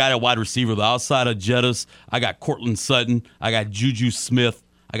what I got at wide receiver. The outside of Jettis, I got Cortland Sutton, I got Juju Smith,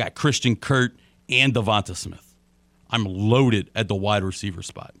 I got Christian Kirk, and Devonta Smith. I'm loaded at the wide receiver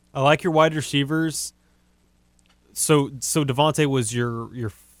spot. I like your wide receivers. So Devontae was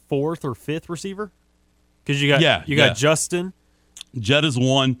your 4th or 5th receiver? Because you got Justin. Jettis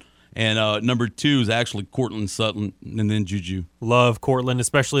 1, and number 2 is actually Cortland Sutton, and then Juju. Love Cortland,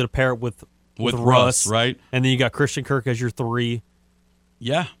 especially to pair it with Russ, right? And then you got Christian Kirk as your 3.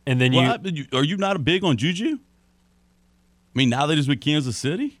 Yeah. And then are you not big on Juju? I mean, now that he's with Kansas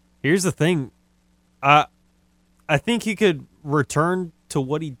City? Here's the thing. I think he could return to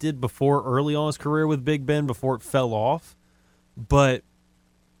what he did before early on in his career with Big Ben before it fell off. But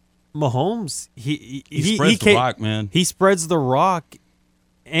Mahomes, he spreads the rock, man. He spreads the rock,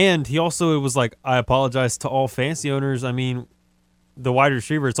 and he also was like, I apologize to all fantasy owners. I mean, the wide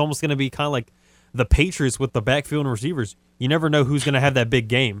receiver, it's almost going to be kind of like the Patriots with the backfield and receivers. You never know who's going to have that big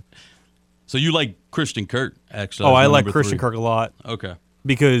game. So you like Christian Kirk, actually? Oh, I like Christian Kirk a lot. Okay.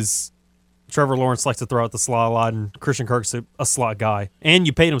 Because Trevor Lawrence likes to throw out the slot a lot, and Christian Kirk's a slot guy. And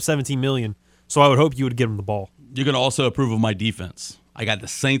you paid him $17 million, so I would hope you would get him the ball. You're going to also approve of my defense. I got the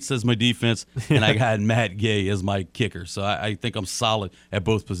Saints as my defense, and I got Matt Gay as my kicker. So I think I'm solid at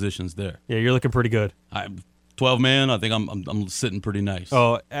both positions there. Yeah, you're looking pretty good. 12-man, I think I'm sitting pretty nice.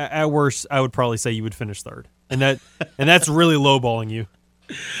 Oh, at worst, I would probably say you would finish 3rd. And that's really lowballing you.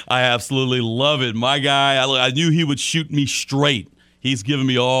 I absolutely love it. My guy, I knew he would shoot me straight. He's giving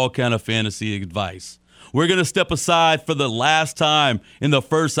me all kind of fantasy advice. We're going to step aside for the last time in the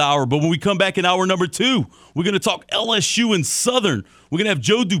first hour, but when we come back in hour number 2, we're going to talk LSU and Southern. We're going to have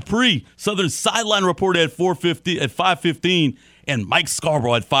Joe Dupree, Southern sideline reporter at 5:15, and Mike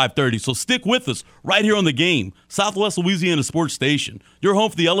Scarborough at 5:30. So stick with us right here on The Game, Southwest Louisiana Sports Station. Your home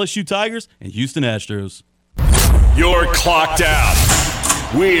for the LSU Tigers and Houston Astros. You're clocked out.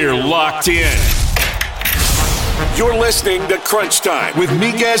 We're locked in. You're listening to Crunch Time with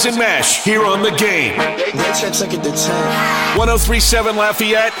Miguez and Mesh here on The Game. 103.7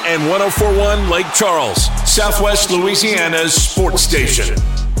 Lafayette and 104.1 Lake Charles, Southwest Louisiana's sports station.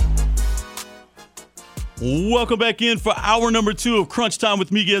 Welcome back in for hour number 2 of Crunch Time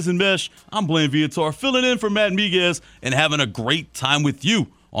with Miguez and Mesh. I'm Blaine Viator, filling in for Matt Miguez and having a great time with you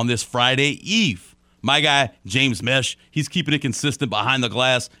on this Friday Eve. My guy, James Mesh, he's keeping it consistent behind the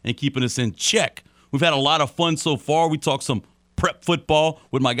glass and keeping us in check We've had a lot of fun so far. We talked some prep football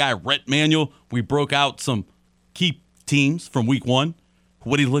with my guy, Rhett Manuel. We broke out some key teams from week 1,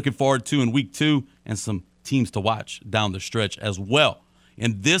 what he's looking forward to in week 2, and some teams to watch down the stretch as well.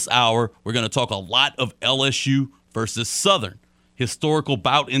 In this hour, we're going to talk a lot of LSU versus Southern. Historical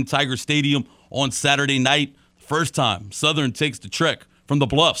bout in Tiger Stadium on Saturday night. First time Southern takes the trek from the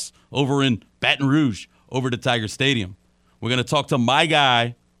Bluffs over in Baton Rouge over to Tiger Stadium. We're going to talk to my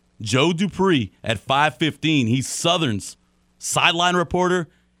guy, Joe Dupree, at 5:15. He's Southern's sideline reporter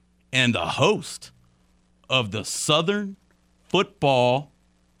and the host of the Southern Football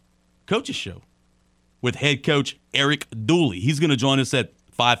Coaches Show with head coach Eric Dooley. He's going to join us at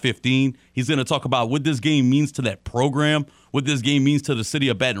 5:15. He's going to talk about what this game means to that program, what this game means to the city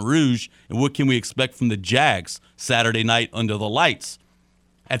of Baton Rouge, and what can we expect from the Jags Saturday night under the lights.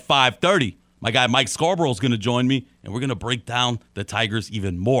 At 5:30, my guy Mike Scarborough is going to join me, and we're going to break down the Tigers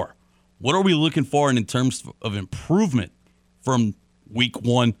even more. What are we looking for in terms of improvement from week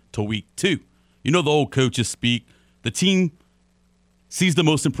 1 to week 2? You know the old coaches speak. The team sees the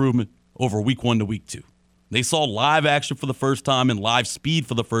most improvement over week 1 to week 2. They saw live action for the first time and live speed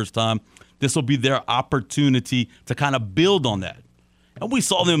for the first time. This will be their opportunity to kind of build on that. And we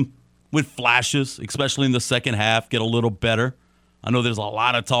saw them with flashes, especially in the second half, get a little better. I know there's a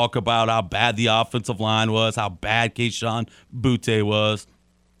lot of talk about how bad the offensive line was, how bad Kayshon Boutte was,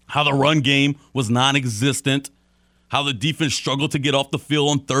 how the run game was non-existent, how the defense struggled to get off the field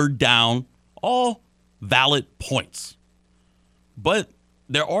on third down. All valid points. But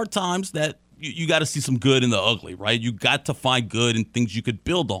there are times that you got to see some good in the ugly, right? You got to find good and things you could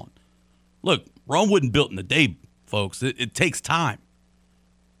build on. Look, Rome wasn't built in a day, folks. It takes time.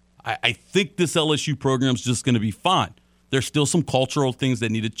 I think this LSU program is just going to be fine. There's still some cultural things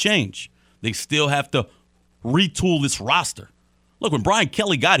that need to change. They still have to retool this roster. Look, when Brian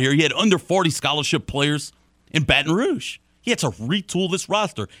Kelly got here, he had under 40 scholarship players in Baton Rouge. He had to retool this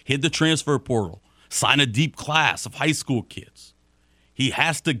roster, hit the transfer portal, sign a deep class of high school kids. He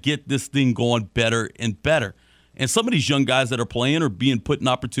has to get this thing going better and better. And some of these young guys that are playing are being put in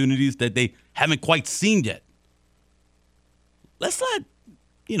opportunities that they haven't quite seen yet. Let's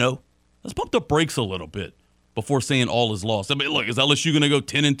pump the brakes a little bit before saying all is lost. I mean, look, is LSU going to go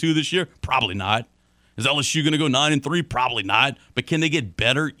 10-2 this year? Probably not. Is LSU going to go 9-3? Probably not. But can they get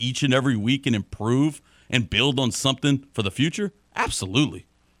better each and every week and improve and build on something for the future? Absolutely.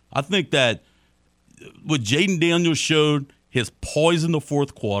 I think that what Jaden Daniels showed, his poise in the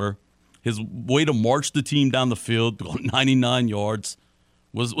fourth quarter, his way to march the team down the field, go 99 yards,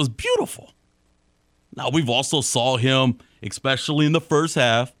 was beautiful. Now, we've also saw him, especially in the first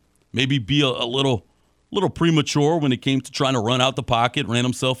half, maybe be a little premature when it came to trying to run out the pocket, ran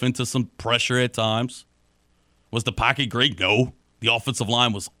himself into some pressure at times. Was the pocket great? No. The offensive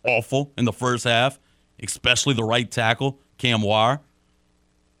line was awful in the first half, especially the right tackle, Cam Wire.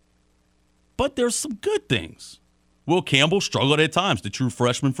 But there's some good things. Will Campbell struggled at times, the true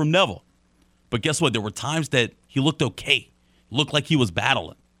freshman from Neville. But guess what? There were times that he looked okay. Looked like he was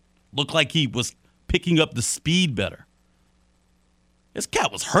battling. Looked like he was picking up the speed better. This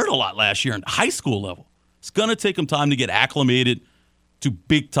cat was hurt a lot last year in the high school level. It's going to take him time to get acclimated to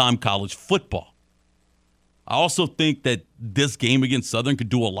big-time college football. I also think that this game against Southern could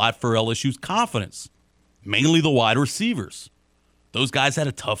do a lot for LSU's confidence, mainly the wide receivers. Those guys had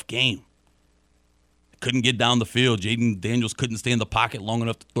a tough game. Couldn't get down the field. Jaden Daniels couldn't stay in the pocket long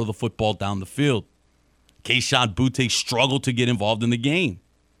enough to throw the football down the field. Kayshon Boutte struggled to get involved in the game.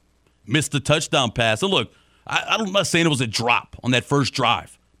 Missed the touchdown pass. And look, I'm not saying it was a drop on that first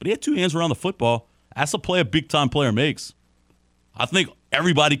drive, but he had two hands around the football. That's a play a big-time player makes. I think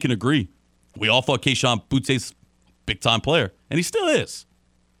everybody can agree. We all thought Kayshon Boutte's a big-time player, and he still is.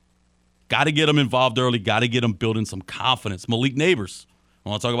 Got to get him involved early. Got to get him building some confidence. Malik Neighbors. I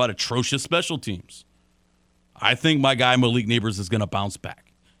want to talk about atrocious special teams. I think my guy Malik Neighbors is going to bounce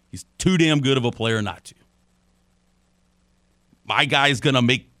back. He's too damn good of a player not to. My guy is going to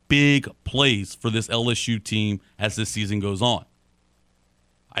make big plays for this LSU team as this season goes on.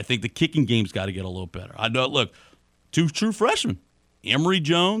 I think the kicking game's got to get a little better. I know, look, two true freshmen, Emory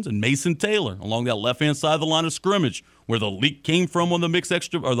Jones and Mason Taylor, along that left-hand side of the line of scrimmage, where the leak came from on the mixed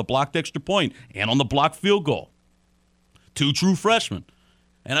extra or the blocked extra point and on the blocked field goal. Two true freshmen.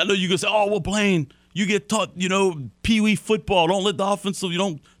 And I know you can say, oh, well, Blaine, you get taught, pee-wee football. Don't let the offensive,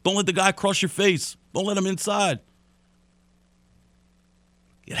 don't let the guy cross your face. Don't let him inside.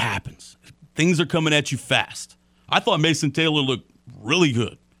 It happens. Things are coming at you fast. I thought Mason Taylor looked really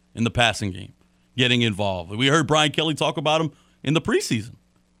good in the passing game, getting involved. We heard Brian Kelly talk about him in the preseason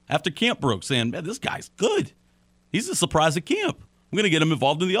after camp broke, saying, man, this guy's good. He's a surprise at camp. I'm going to get him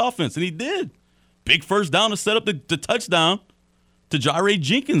involved in the offense, and he did. Big first down to set up the touchdown to Jaire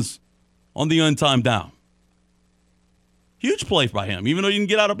Jenkins on the untimed down. Huge play by him. Even though you didn't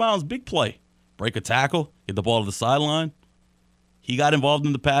get out of bounds, big play. Break a tackle, get the ball to the sideline. He got involved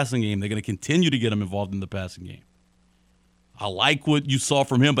in the passing game. They're going to continue to get him involved in the passing game. I like what you saw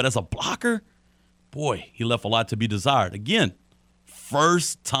from him, but as a blocker, boy, he left a lot to be desired. Again,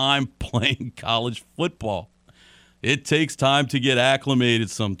 first time playing college football. It takes time to get acclimated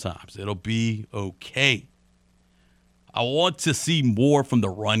sometimes. It'll be okay. I want to see more from the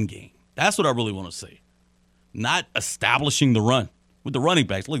run game. That's what I really want to see. Not establishing the run with the running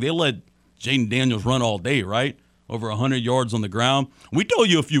backs. Look, they let Jaden Daniels run all day, right? Over 100 yards on the ground. We told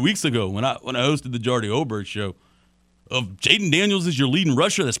you a few weeks ago when I hosted the Jordy Oberg show, of Jaden Daniels as your leading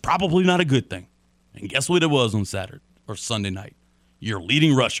rusher, that's probably not a good thing. And guess what it was on Saturday or Sunday night? Your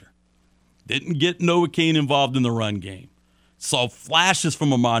leading rusher. Didn't get Noah Cain involved in the run game. Saw flashes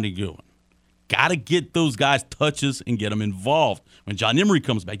from Amani Goodwin. Got to get those guys touches and get them involved. When John Emery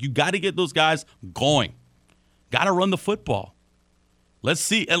comes back, you got to get those guys going. Got to run the football. Let's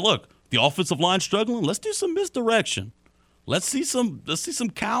see. And look, the offensive line struggling. Let's do some misdirection. Let's see some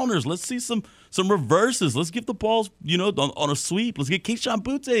counters. Let's see some reverses. Let's give the balls, on a sweep. Let's get Keyshawn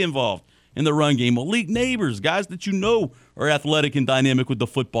Butte involved in the run game. Malik Neighbors, guys that you know are athletic and dynamic with the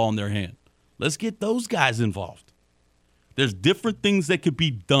football in their hand. Let's get those guys involved. There's different things that could be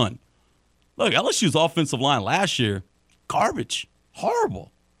done. Look, LSU's offensive line last year, garbage,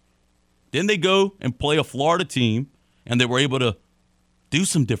 horrible. Then they go and play a Florida team, and they were able to do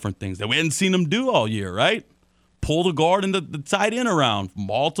some different things that we hadn't seen them do all year, right? Pull the guard and the tight end around,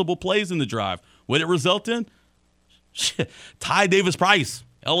 multiple plays in the drive. What did it result in? Ty Davis-Price,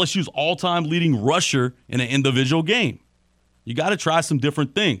 LSU's all-time leading rusher in an individual game. You got to try some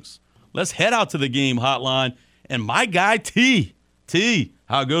different things. Let's head out to the game hotline. And my guy, T,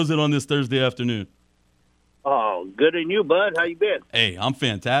 how goes it on this Thursday afternoon? Oh, good in you, bud. How you been? Hey, I'm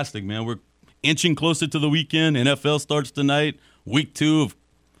fantastic, man. We're inching closer to the weekend. NFL starts tonight. Week 2 of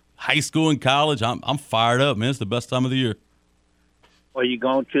high school and college. I'm fired up, man. It's the best time of the year. Are you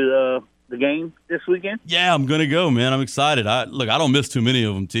going to the game this weekend? Yeah, I'm gonna go, man. I'm excited. I don't miss too many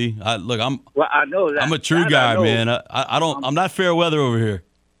of them, T. I know that. I'm a true guy, man. I'm not fair weather over here.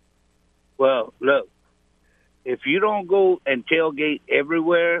 Well, look, if you don't go and tailgate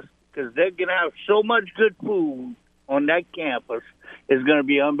everywhere, because they're going to have so much good food on that campus, it's going to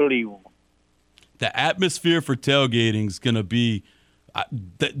be unbelievable. The atmosphere for tailgating is going to be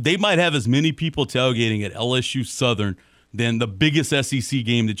they might have as many people tailgating at LSU Southern than the biggest SEC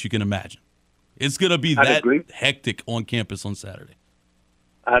game that you can imagine. It's going to be hectic on campus on Saturday.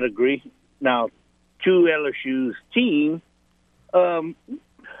 I'd agree. Now, to LSU's team, they're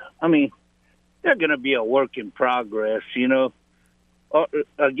going to be a work in progress,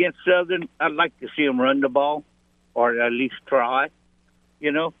 Against Southern, I'd like to see them run the ball or at least try,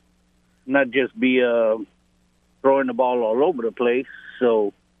 not just be throwing the ball all over the place.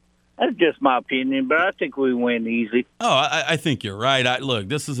 So that's just my opinion, but I think we win easy. Oh, I think you're right. Look,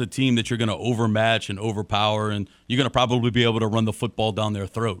 this is a team that you're going to overmatch and overpower, and you're going to probably be able to run the football down their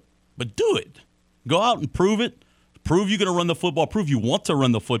throat. But do it. Go out and prove it. Prove you're going to run the football. Prove you want to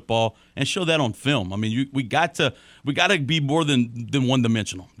run the football, and show that on film. I mean, we got to be more than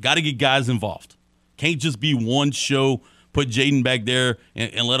one-dimensional. Got to get guys involved. Can't just be one show. Put Jaden back there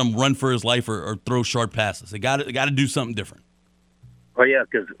and let him run for his life or throw short passes. They got to do something different. Oh yeah,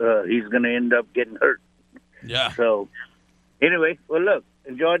 because he's going to end up getting hurt. Yeah. So anyway, well look,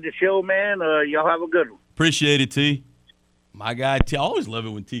 enjoyed the show, man. Y'all have a good one. Appreciate it, T. My guy T. I always love it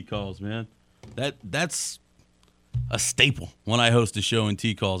when T calls, man. That's a staple when I host a show and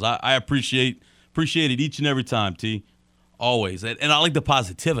T calls. I appreciate it each and every time, T. Always. And I like the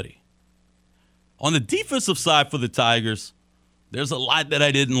positivity. On the defensive side for the Tigers, there's a lot that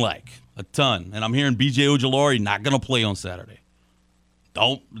I didn't like. A ton. And I'm hearing B.J. Ojulari not going to play on Saturday.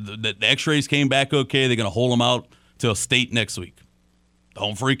 The x-rays came back okay. They're going to hold him out till state next week.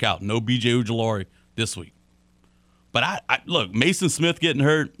 Don't freak out. No B.J. Ojulari this week. But I look, Mason Smith getting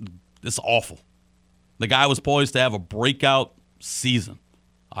hurt, it's awful. The guy was poised to have a breakout season.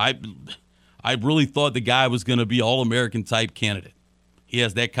 I really thought the guy was going to be All-American type candidate. He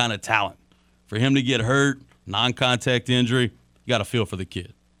has that kind of talent. For him to get hurt, non-contact injury, you got to feel for the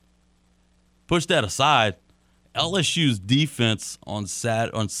kid. Push that aside, LSU's defense on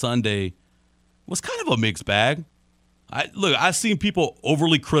Sunday was kind of a mixed bag. I've seen people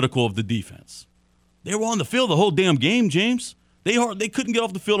overly critical of the defense. They were on the field the whole damn game, James. They couldn't get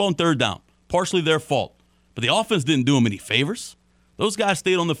off the field on third down. Partially their fault. But the offense didn't do them any favors. Those guys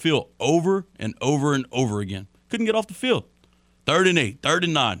stayed on the field over and over and over again. Couldn't get off the field. 3rd and 8, 3rd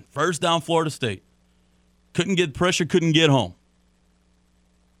and 9, first down Florida State. Couldn't get pressure, couldn't get home.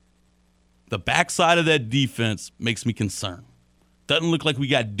 The backside of that defense makes me concerned. Doesn't look like we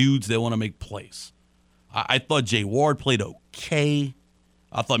got dudes that want to make plays. I thought Jay Ward played okay.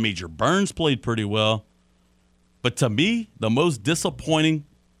 I thought Major Burns played pretty well. But to me, the most disappointing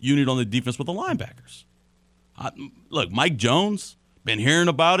unit on the defense were the linebackers. Look, Mike Jones, been hearing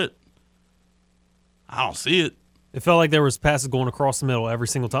about it. I don't see it. It felt like there was passes going across the middle every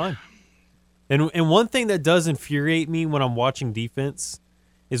single time. And one thing that does infuriate me when I'm watching defense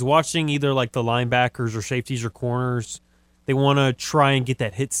is watching either like the linebackers or safeties or corners. They want to try and get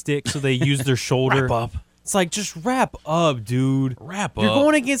that hit stick, so they use their shoulder. Wrap up. It's like, just wrap up, dude. Wrap up. You're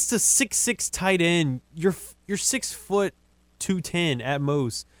going against a 6'6" tight end. You're 6 foot 210 at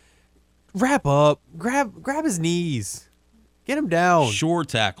most. Wrap up. Grab his knees. Get him down. Short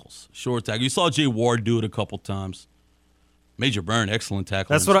tackles. You saw Jay Ward do it a couple times. Major Burn, excellent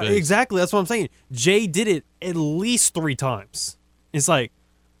tackle. That's exactly. That's what I'm saying. Jay did it at least 3 times. It's like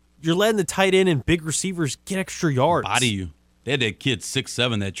you're letting the tight end and big receivers get extra yards. Body you. They had that kid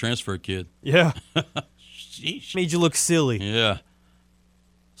 6'7", that transfer kid. Yeah. Sheesh. Made you look silly. Yeah.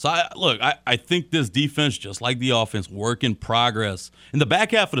 So, I think this defense, just like the offense, work in progress. In the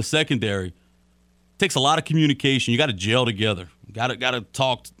back half of the secondary, takes a lot of communication. You got to gel together. Got to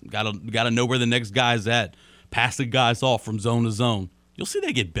talk. Got to know where the next guy's at. Pass the guys off from zone to zone. You'll see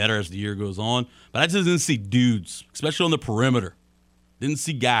they get better as the year goes on. But I just didn't see dudes, especially on the perimeter. Didn't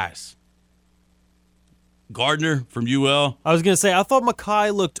see guys. Gardner from UL. I was going to say, I thought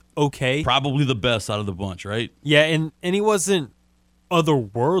Makai looked okay. Probably the best out of the bunch, right? Yeah, and he wasn't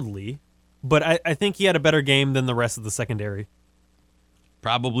otherworldly, but I think he had a better game than the rest of the secondary.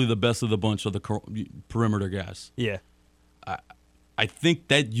 Probably the best of the bunch of the perimeter guys. Yeah. I think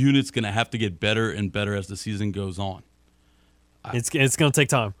that unit's going to have to get better and better as the season goes on. It's going to take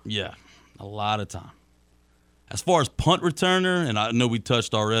time. Yeah, a lot of time. As far as punt returner, and I know we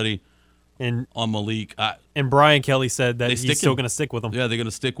touched already on Malik. And Brian Kelly said that he's still going to stick with him. Yeah, they're going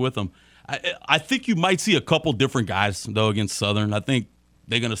to stick with him. I think you might see a couple different guys, though, against Southern. I think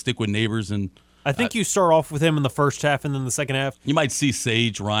they're going to stick with Neighbors. And I think you start off with him in the first half, and then the second half. You might see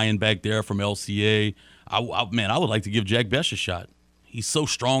Sage Ryan back there from LCA. I would like to give Jack Best a shot. He's so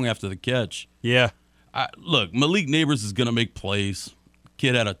strong after the catch. Yeah. Look, Malik Neighbors is going to make plays.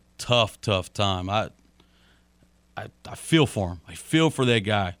 Kid had a tough time. I feel for him. I feel for that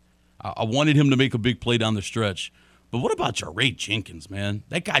guy. I wanted him to make a big play down the stretch. But what about Jaray Jenkins, man?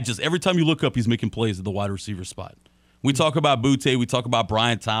 That guy just, every time you look up, he's making plays at the wide receiver spot. We talk about Butte. We talk about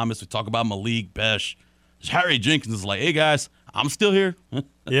Brian Thomas. We talk about Malik Besh. Jaray Jenkins is like, hey, guys, I'm still here.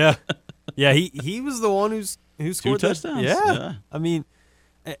 Yeah. Yeah, he was the one who scored 2 touchdowns. Yeah. I mean,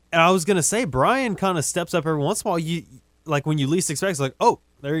 and I was going to say, Brian kind of steps up every once in a while. You like when you least expect, it's like, oh,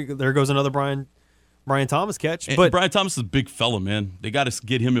 there goes another Brian Thomas catch. But Brian Thomas is a big fella, man. They got to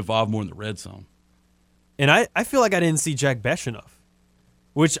get him involved more in the red zone. And I feel like I didn't see Jack Besh enough,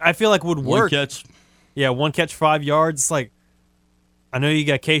 which I feel like would work. 1 catch. Yeah, 1 catch, 5 yards. It's like, I know you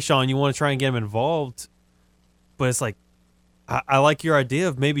got Kayshawn. You want to try and get him involved. But it's like, I like your idea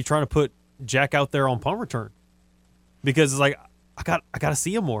of maybe trying to put Jack out there on punt return. Because it's like, I got to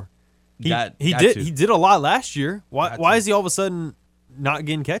see him more. He did a lot last year. Why is he all of a sudden not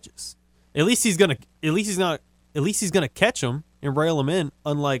getting catches? At least he's gonna catch him and rail him in,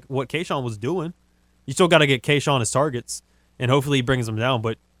 unlike what Kayshawn was doing. You still got to get Kayshawn his targets, and hopefully he brings them down.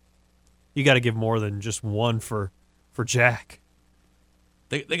 But you got to give more than just 1 for Jack.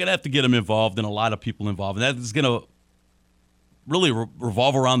 They're gonna have to get him involved and a lot of people involved, and that is gonna really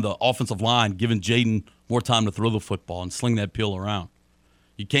revolve around the offensive line, giving Jaden more time to throw the football and sling that peel around.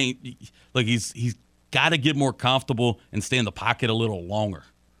 You can't he's got to get more comfortable and stay in the pocket a little longer.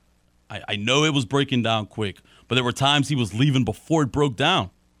 I know it was breaking down quick, but there were times he was leaving before it broke down.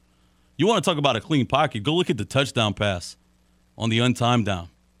 You want to talk about a clean pocket? Go look at the touchdown pass on the untimed down.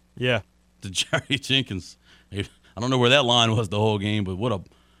 Yeah. To Jaray Jenkins. I don't know where that line was the whole game, but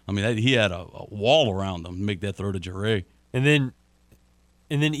he had a wall around him to make that throw to Jaray. And then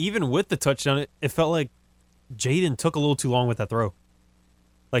even with the touchdown, it felt like Jaden took a little too long with that throw.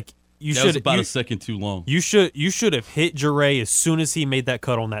 Like that was about a second too long. You should have hit Jaray as soon as he made that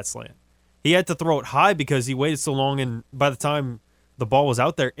cut on that slant. He had to throw it high because he waited so long, and by the time the ball was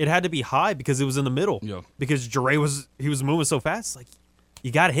out there, it had to be high because it was in the middle. Yeah. Because Jaray was moving so fast. Like,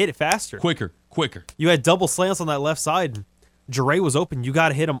 you got to hit it faster. Quicker. You had double slants on that left side. Jaray was open. You got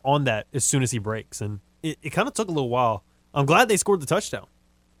to hit him on that as soon as he breaks. And it kind of took a little while. I'm glad they scored the touchdown.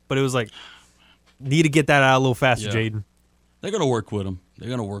 But it was like, need to get that out a little faster, Yeah. Jaden. They're going to work with him. They're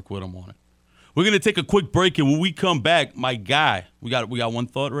going to work with him on it. We're going to take a quick break, and when we come back, my guy, we got one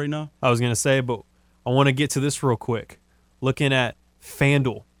thought right now? I was going to say, but I want to get to this real quick. Looking at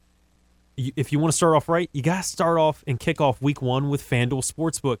FanDuel. If you want to start off right, you got to start off and kick off week 1 with FanDuel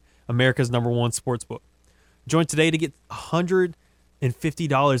Sportsbook, America's #1 sportsbook. Join today to get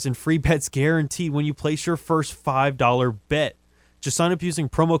 $150 in free bets guaranteed when you place your first $5 bet. Just sign up using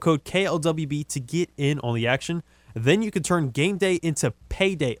promo code KLWB to get in on the action. Then you can turn game day into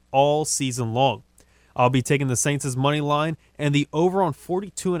payday all season long. I'll be taking the Saints' money line and the over on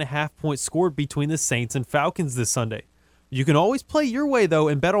 42.5 points scored between the Saints and Falcons this Sunday. You can always play your way, though,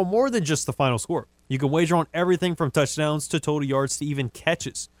 and bet on more than just the final score. You can wager on everything from touchdowns to total yards to even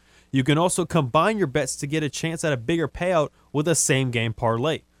catches. You can also combine your bets to get a chance at a bigger payout with a same-game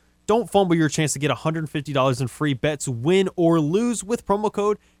parlay. Don't fumble your chance to get $150 in free bets, win or lose with promo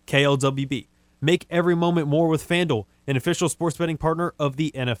code KLWB. Make every moment more with FanDuel, an official sports betting partner of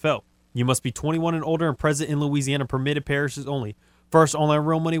the NFL. You must be 21 and older and present in Louisiana, permitted parishes only. First online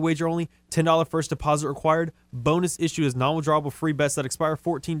real money wager only, $10 first deposit required. Bonus issue is non-withdrawable free bets that expire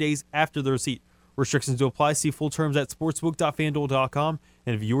 14 days after the receipt. Restrictions do apply. See full terms at sportsbook.fanduel.com.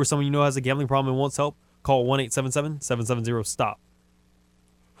 And if you or someone you know has a gambling problem and wants help, call 1-877-770-STOP.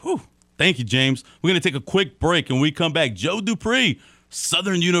 Whew. Thank you, James. We're going to take a quick break, and when we come back, Joe Dupree,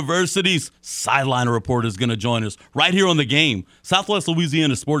 Southern University's sideline reporter, is going to join us right here on The Game, Southwest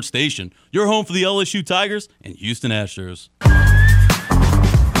Louisiana Sports Station, your home for the LSU Tigers and Houston Astros.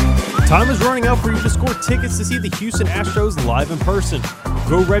 Time is running out for you to score tickets to see the Houston Astros live in person.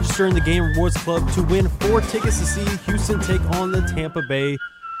 Go register in the Game Rewards Club to win 4 tickets to see Houston take on the Tampa Bay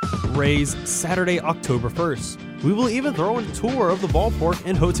Rays Saturday, October 1st. We will even throw in a tour of the ballpark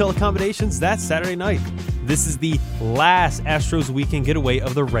and hotel accommodations that Saturday night. This is the last Astros Weekend Getaway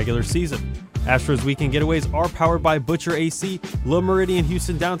of the regular season. Astros Weekend Getaways are powered by Butcher AC, Le Meridian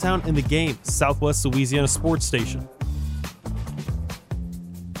Houston Downtown, and The Game, Southwest Louisiana Sports Station.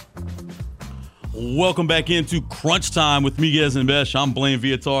 Welcome back into Crunch Time with Miguez and Mesh. I'm Blaine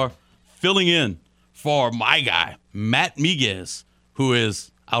Viatar, filling in for my guy, Matt Miguez, who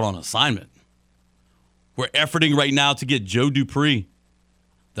is out on assignment. We're efforting right now to get Joe Dupree,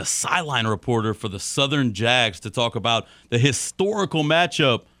 the sideline reporter for the Southern Jags, to talk about the historical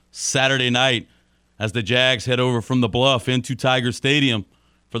matchup Saturday night as the Jags head over from the Bluff into Tiger Stadium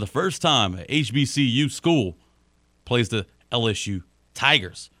for the first time. A HBCU school plays the LSU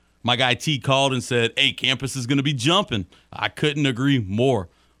Tigers. My guy T called and said, hey, campus is going to be jumping. I couldn't agree more.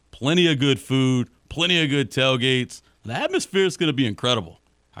 Plenty of good food, plenty of good tailgates. The atmosphere is going to be incredible.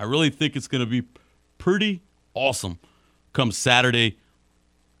 I really think it's going to be pretty awesome come Saturday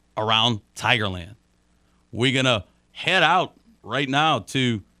around Tigerland. We're going to head out right now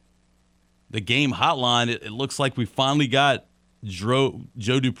to the game hotline. It looks like we finally got Joe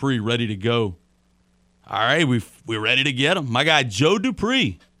Dupree ready to go. All right, we're ready to get him. My guy Joe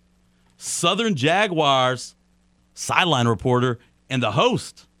Dupree, Southern Jaguars sideline reporter and the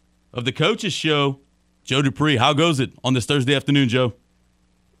host of the Coaches Show. Joe Dupree, how goes it on this Thursday afternoon, Joe?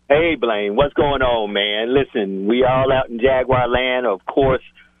 Hey, Blaine, what's going on, man? Listen, we all out in Jaguar land, of course,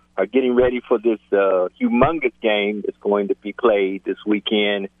 are getting ready for this humongous game that's going to be played this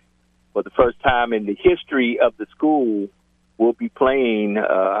weekend. For the first time in the history of the school, we'll be playing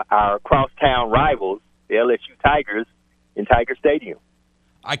our crosstown rivals, the LSU Tigers, in Tiger Stadium.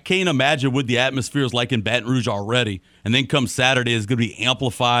 I can't imagine what the atmosphere is like in Baton Rouge already. And then come Saturday, it's going to be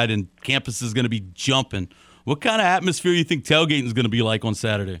amplified and campus is going to be jumping. What kind of atmosphere do you think tailgating is going to be like on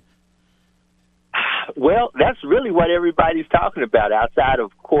Saturday? Well, that's really what everybody's talking about outside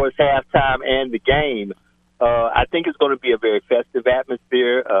of course, halftime and the game. I think it's going to be a very festive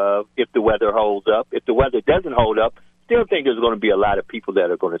atmosphere if the weather holds up. If the weather doesn't hold up, still think there's going to be a lot of people that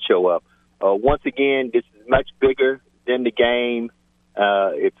are going to show up. Once again, this is much bigger than the game.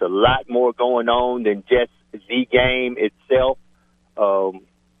 It's a lot more going on than just the game itself.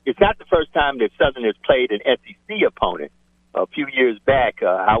 It's not the first time that Southern has played an SEC opponent. A few years back,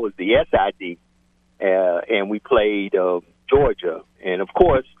 I was the SID, and we played Georgia. And, of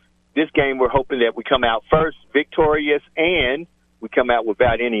course, this game we're hoping that we come out first victorious and we come out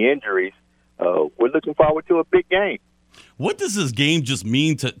without any injuries. We're looking forward to a big game. What does this game just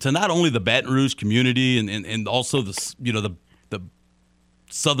mean to not only the Baton Rouge community and also the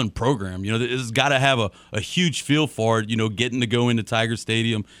Southern program? It's got to have a huge feel for it, getting to go into Tiger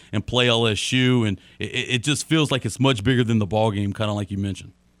Stadium and play LSU. And it just feels like it's much bigger than the ball game, kind of like you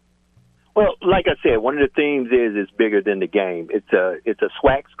mentioned. Well, like I said, one of the themes is it's bigger than the game. It's a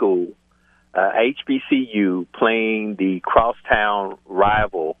SWAC school, HBCU, playing the crosstown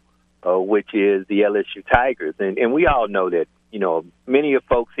rival, which is the LSU Tigers. And we all know that, many of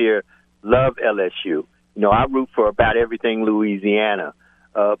folks here love LSU. I root for about everything Louisiana.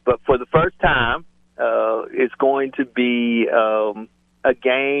 But for the first time It's going to be a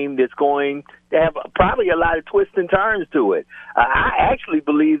game that's going to have probably a lot of twists and turns to it. I actually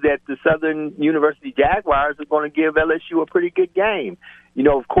believe that the Southern University Jaguars are going to give LSU a pretty good game. You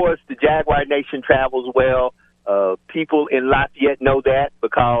know, of course, the Jaguar Nation travels well. People in Lafayette know that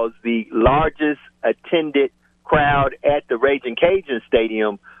because the largest attended crowd at the Ragin' Cajun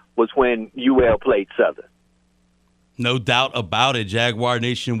Stadium was when UL played Southern. No doubt about it. Jaguar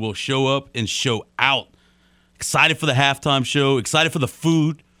Nation will show up and show out. Excited for the halftime show, excited for the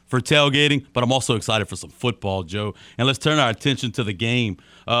food, for tailgating, but I'm also excited for some football, Joe. And let's turn our attention to the game.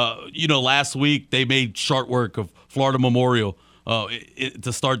 Last week they made short work of Florida Memorial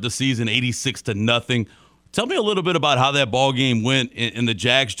to start the season 86-0. Tell me a little bit about how that ball game went and the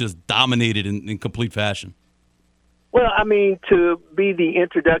Jags just dominated in complete fashion. Well, I mean, to be the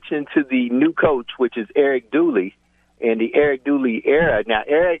introduction to the new coach, which is Eric Dooley, and the Eric Dooley era. Now,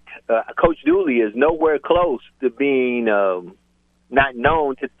 Coach Dooley is nowhere close to being not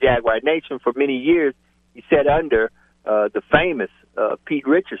known to the Jaguar Nation. For many years, he sat under the famous Pete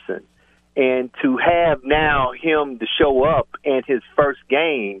Richardson. And to have now him to show up in his first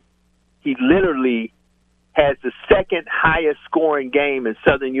game, he literally has the second highest scoring game in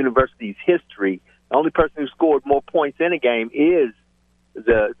Southern University's history. The only person who scored more points in a game is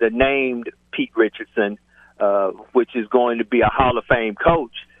the named Pete Richardson, which is going to be a Hall of Fame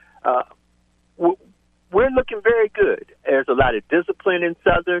coach. We're looking very good. There's a lot of discipline in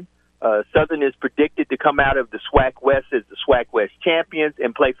Southern. Southern is predicted to come out of the SWAC West as the SWAC West champions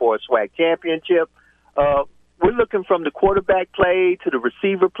and play for a SWAC championship. We're looking from the quarterback play to the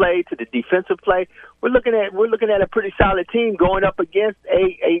receiver play to the defensive play. We're looking at a pretty solid team going up against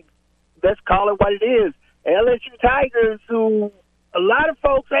a let's call it what it is, LSU Tigers, who a lot of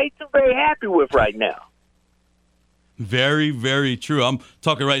folks ain't too very happy with right now. Very, very true. I'm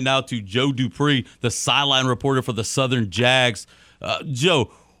talking right now to Joe Dupree, the sideline reporter for the Southern Jags.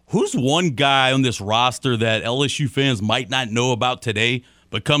 Joe, who's one guy on this roster that LSU fans might not know about today,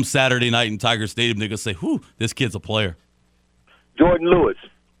 but come Saturday night in Tiger Stadium, they're going to say, whew, this kid's a player? Jordan Lewis.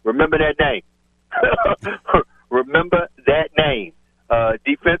 Remember that name. Remember that name.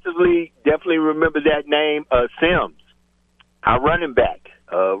 Defensively, definitely remember that name. Sims, our running back.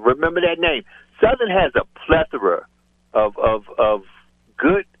 Remember that name. Southern has a plethora of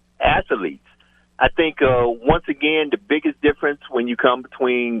good athletes. I think, once again, the biggest difference when you come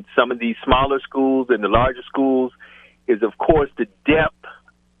between some of these smaller schools and the larger schools is, of course, the depth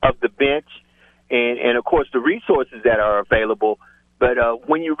of the bench and of course, the resources that are available. But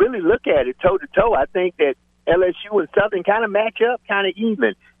when you really look at it toe-to-toe, I think that LSU and Southern kind of match up kind of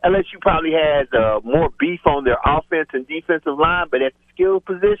even. LSU probably has more beef on their offense and defensive line, but at the skill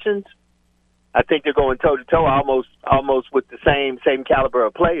positions, I think they're going toe-to-toe almost with the same caliber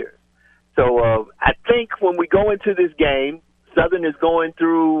of players. So I think when we go into this game, Southern is going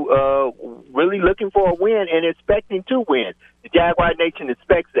through really looking for a win and expecting to win. The Jaguar Nation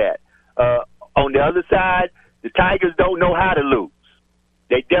expects that. On the other side, the Tigers don't know how to lose.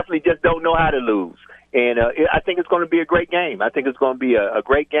 They definitely just don't know how to lose. And I think it's going to be a great game. I think it's going to be a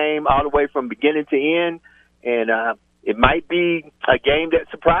great game all the way from beginning to end. And it might be a game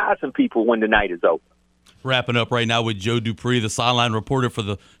that surprises some people when the night is over. Wrapping up right now with Joe Dupree, the sideline reporter for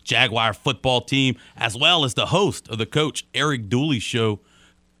the Jaguar football team, as well as the host of the Coach Eric Dooley Show.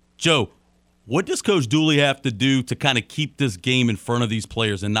 Joe, what does Coach Dooley have to do to kind of keep this game in front of these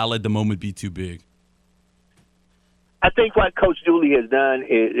players and not let the moment be too big? I think what Coach Dooley has done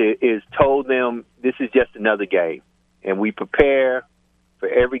is told them this is just another game, and we prepare for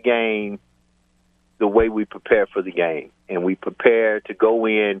every game the way we prepare for the game, and we prepare to go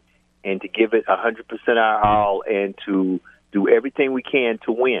in and to give it 100% our all and to do everything we can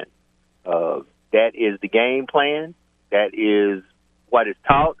to win. That is the game plan. That is what is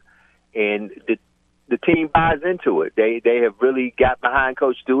taught, and the team buys into it. They have really got behind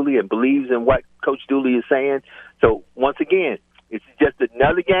Coach Dooley and believes in what Coach Dooley is saying. So, once again, it's just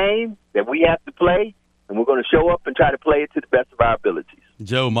another game that we have to play, and we're going to show up and try to play it to the best of our abilities.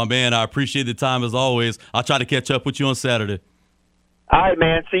 Joe, my man, I appreciate the time as always. I'll try to catch up with you on Saturday. All right,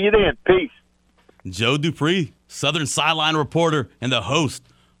 man. See you then. Peace. Joe Dupree, Southern sideline reporter and the host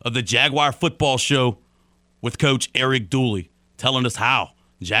of the Jaguar Football Show with Coach Eric Dooley, telling us how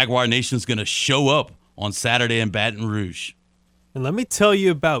Jaguar Nation's going to show up on Saturday in Baton Rouge. And let me tell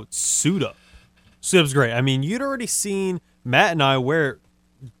you about Suit Up. Suit Up's great. I mean, you'd already seen Matt and I wear it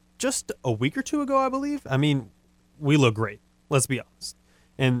just a week or two ago, I believe. I mean, we look great. Let's be honest.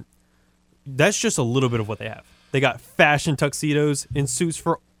 And that's just a little bit of what they have. They got fashion tuxedos and suits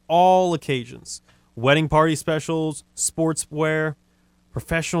for all occasions. Wedding party specials, sportswear,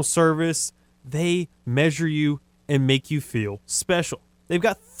 professional service. they measure you and make you feel special. They've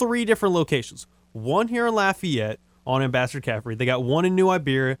got 3 different locations. One here in Lafayette on Ambassador Caffrey. They got one in New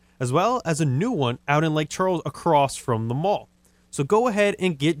Iberia, as well as a new one out in Lake Charles across from the mall. So go ahead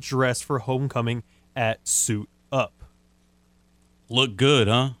and get dressed for homecoming at Suit Up. Look good,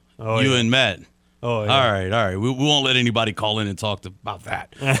 huh? Oh, you yeah. and Matt. Oh, yeah. All right. We won't let anybody call in and talk about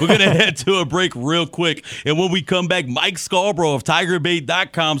that. We're going to head to a break real quick. And when we come back, Mike Scarborough of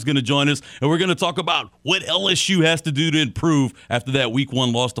TigerBait.com is going to join us. And we're going to talk about what LSU has to do to improve after that Week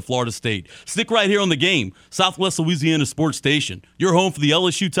 1 loss to Florida State. Stick right here on The Game, Southwest Louisiana Sports Station. Your home for the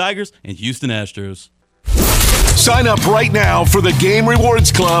LSU Tigers and Houston Astros. Sign up right now for the Game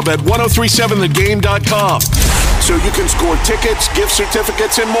Rewards Club at 1037thegame.com so you can score tickets, gift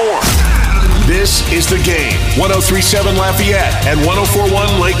certificates, and more. This is The Game, 1037 Lafayette and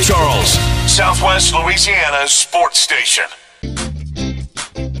 1041 Lake Charles, Southwest Louisiana's sports station.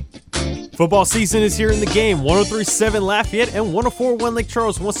 Football season is here in The Game. 1037 Lafayette and 1041 Lake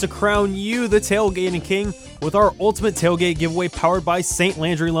Charles wants to crown you the tailgating king with our ultimate tailgate giveaway powered by St.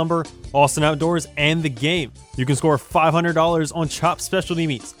 Landry Lumber, Austin Outdoors, and The Game. You can score $500 on chopped specialty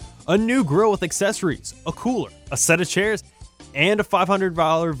meats, a new grill with accessories, a cooler, a set of chairs, and a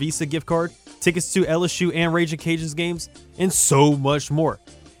 $500 Visa gift card, tickets to LSU and Raging Cajuns games, and so much more.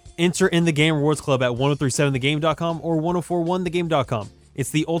 Enter in the Game Rewards Club at 1037thegame.com or 1041thegame.com. It's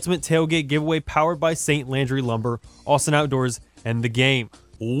the ultimate tailgate giveaway powered by St. Landry Lumber, Austin Outdoors, and The Game.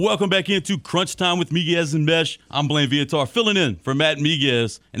 Welcome back into Crunch Time with Miguez and Mesh. I'm Blaine Viatar, filling in for Matt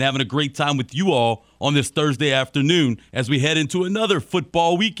Miguez and having a great time with you all on this Thursday afternoon as we head into another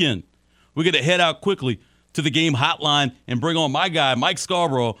football weekend. We're going to head out quickly to the Game hotline and bring on my guy, Mike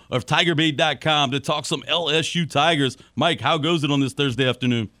Scarborough of TigerBait.com to talk some LSU Tigers. Mike, how goes it on this Thursday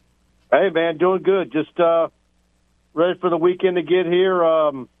afternoon? Hey, man, doing good. Just ready for the weekend to get here.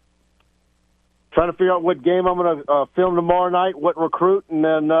 Trying to figure out what game I'm going to film tomorrow night, what recruit, and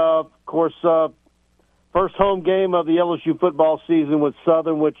then, of course, first home game of the LSU football season with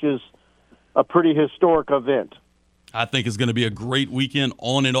Southern, which is a pretty historic event. I think it's going to be a great weekend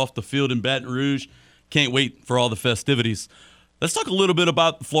on and off the field in Baton Rouge. Can't wait for all the festivities. Let's talk a little bit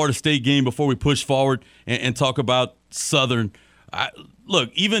about the Florida State game before we push forward and talk about Southern.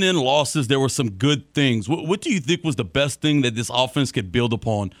 Look, even in losses, there were some good things. What do you think was the best thing that this offense could build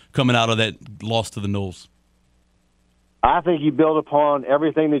upon coming out of that loss to the Noles? I think you build upon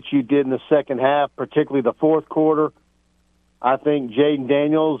everything that you did in the second half, particularly the fourth quarter. I think Jaden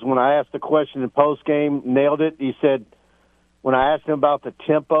Daniels, when I asked the question in postgame, nailed it. He said, when I asked him about the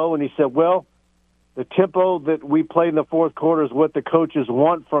tempo, and he said, well, the tempo that we played in the fourth quarter is what the coaches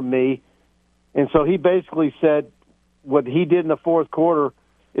want from me. And so he basically said what he did in the fourth quarter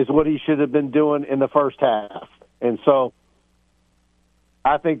is what he should have been doing in the first half. And so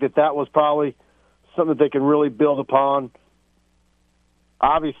I think that was probably something that they can really build upon.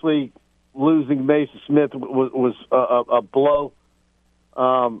 Obviously, losing Mason Smith was a blow.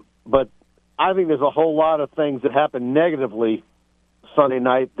 But I think there's a whole lot of things that happened negatively Sunday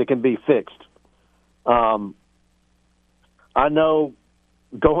night that can be fixed. I know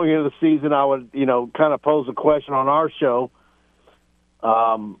going into the season, I would, kind of pose a question on our show,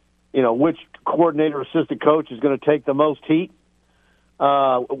 which coordinator, assistant coach is going to take the most heat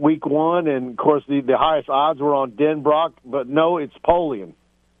week one. And, of course, the highest odds were on Denbrock, but no, it's Polian.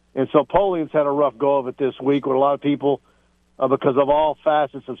 And so Polian's had a rough go of it this week with a lot of people because of all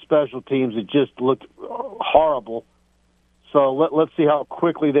facets of special teams. It just looked horrible. So let's see how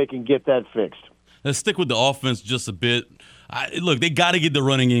quickly they can get that fixed. Let's stick with the offense just a bit. Look, they got to get the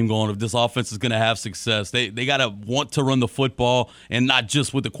running game going if this offense is going to have success. They got to want to run the football and not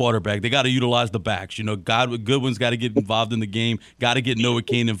just with the quarterback. They got to utilize the backs. Goodwin's got to get involved in the game, got to get Noah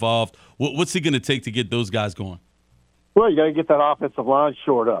Kane involved. What's it going to take to get those guys going? Well, you got to get that offensive line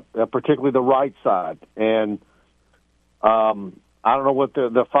shored up, particularly the right side. And I don't know what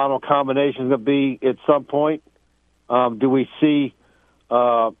the final combination is going to be at some point. Do we see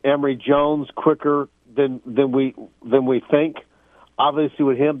Emory Jones quicker than we think? Obviously,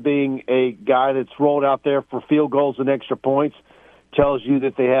 with him being a guy that's rolled out there for field goals and extra points, tells you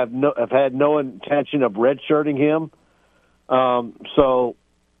that they have had no intention of redshirting him. So,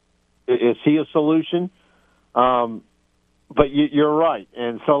 is he a solution? But you're right,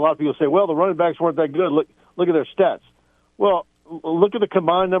 and so a lot of people say, "Well, the running backs weren't that good. Look at their stats." Well, look at the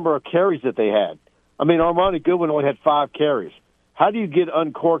combined number of carries that they had. I mean, Armani Goodwin only had 5 carries. How do you get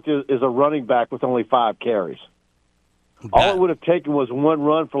uncorked as a running back with only 5 carries? All it would have taken was one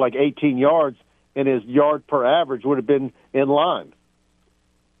run for like 18 yards, and his yard per average would have been in line.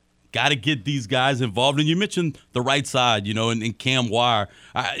 got to get these guys involved. And you mentioned the right side, and Cam Wire.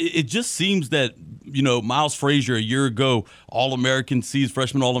 It just seems that, Miles Frazier a year ago,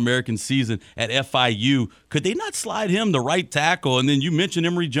 freshman All-American season at FIU, could they not slide him the right tackle? And then you mentioned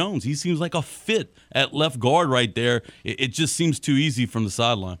Emory Jones. He seems like a fit at left guard right there. It just seems too easy from the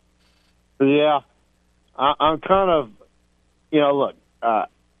sideline. Yeah. I'm kind of, look,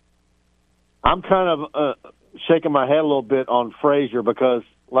 I'm kind of shaking my head a little bit on Frazier because,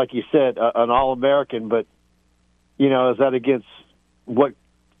 like you said, an All-American, but, is that against what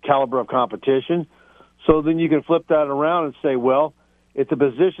caliber of competition? So then you can flip that around and say, well, at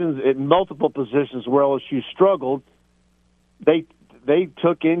multiple positions where LSU struggled, they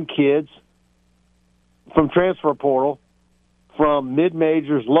took in kids from transfer portal, from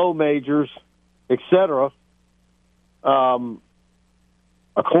mid-majors, low majors, etc. A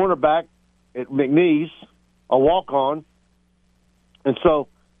cornerback at McNeese, a walk-on, and so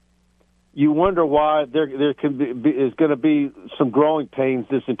you wonder why there is going to be some growing pains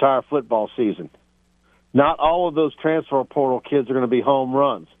this entire football season. Not all of those transfer portal kids are going to be home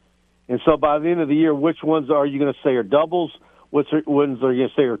runs, and so by the end of the year, which ones are you going to say are doubles? Which ones are you going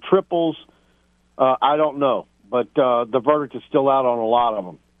to say are triples? I don't know, but the verdict is still out on a lot of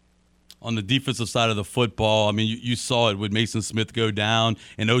them. On the defensive side of the football, I mean, you saw it with Mason Smith go down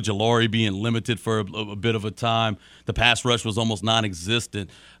and Ojulari being limited for a bit of a time. The pass rush was almost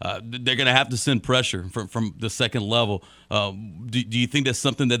non-existent. They're going to have to send pressure from the second level. Do you think that's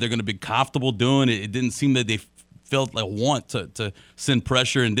something that they're going to be comfortable doing? It didn't seem that they felt like want to send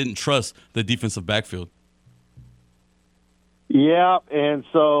pressure and didn't trust the defensive backfield. Yeah, and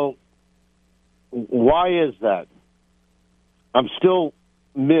so why is that? I'm still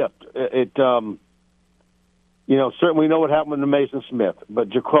miffed. Certainly we know what happened to Mason Smith, but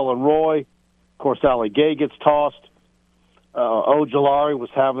Jaquelin Roy, of course, Ali Gay gets tossed. Ojulari was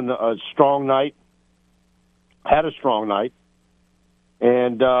having a strong night,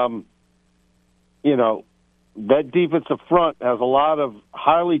 and that defensive front has a lot of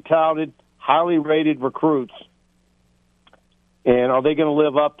highly touted, highly rated recruits, and are they going to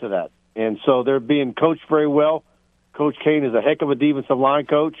live up to that? And so they're being coached very well. Coach Kane is a heck of a defensive line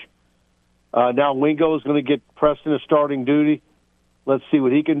coach. Now Wingo is going to get Preston a starting duty. Let's see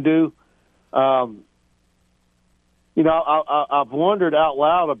what he can do. I've wondered out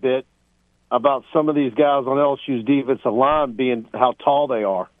loud a bit about some of these guys on LSU's defensive line being how tall they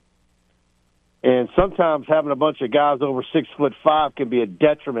are. And sometimes having a bunch of guys over 6'5" can be a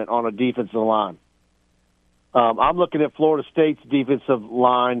detriment on a defensive line. I'm looking at Florida State's defensive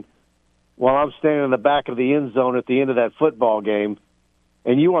line while I'm standing in the back of the end zone at the end of that football game,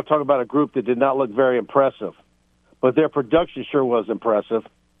 and you want to talk about a group that did not look very impressive, but their production sure was impressive.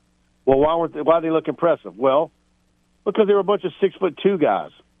 Well, why did they look impressive? Well, because they were a bunch of 6'2"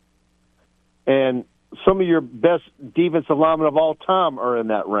 guys, and some of your best defensive linemen of all time are in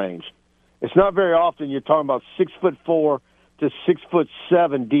that range. It's not very often you're talking about 6'4" to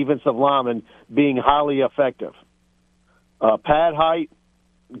 6'7" defensive linemen being highly effective. Pad height,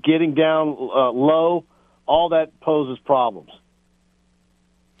 getting down low, all that poses problems.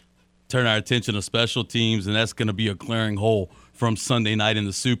 Turn our attention to special teams, and that's going to be a glaring hole from Sunday night in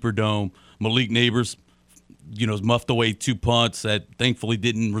the Superdome. Malik Neighbors, muffed away 2 punts that thankfully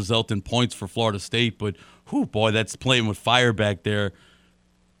didn't result in points for Florida State, but that's playing with fire back there.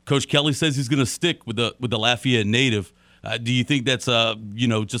 Coach Kelly says he's going to stick with the Lafayette native. Do you think that's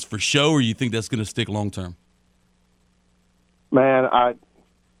just for show, or you think that's going to stick long term? Man,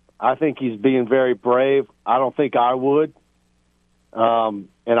 I think he's being very brave. I don't think I would. And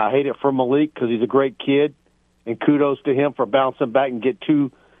I hate it for Malik because he's a great kid, and kudos to him for bouncing back and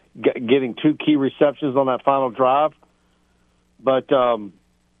getting 2 key receptions on that final drive. But,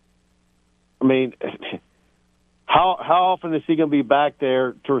 how often is he going to be back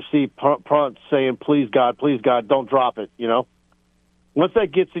there to receive punts saying, please God, don't drop it, Once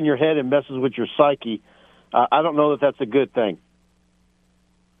that gets in your head and messes with your psyche, I don't know that that's a good thing.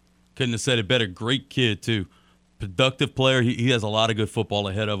 Couldn't have said it better. Great kid, too. Productive player. He has a lot of good football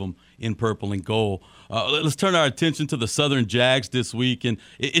ahead of him in purple and gold. Let's turn our attention to the Southern Jags this week, and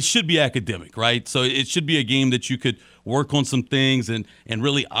it should be academic, right? So it should be a game that you could work on some things and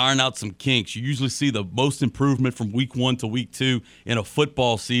really iron out some kinks. You usually see the most improvement from week 1 to week 2 in a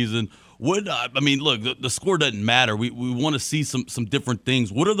football season. Look, the score doesn't matter. We want to see some different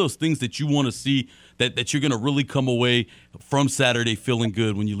things. What are those things that you want to see that you're going to really come away from Saturday feeling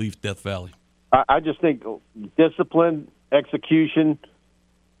good when you leave Death Valley? I just think discipline, execution,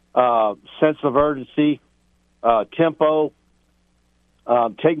 sense of urgency, tempo,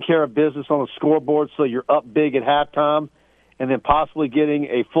 taking care of business on the scoreboard so you're up big at halftime, and then possibly getting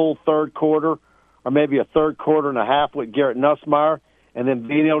a full third quarter or maybe a third quarter and a half with Garrett Nussmeier, and then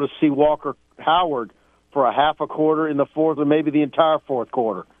being able to see Walker Howard for a half a quarter in the fourth or maybe the entire fourth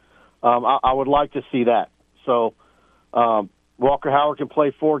quarter. I would like to see that. So Walker Howard can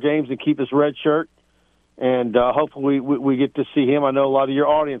play 4 games and keep his red shirt, and hopefully we get to see him. I know a lot of your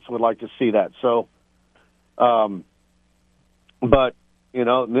audience would like to see that. So, but,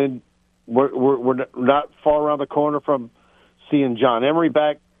 then we're not far around the corner from seeing John Emery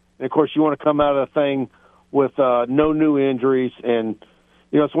back. And, of course, you want to come out of the thing with no new injuries. And,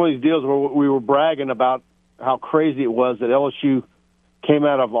 it's one of these deals where we were bragging about how crazy it was that LSU came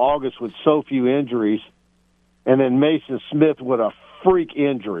out of August with so few injuries, and then Mason Smith with a freak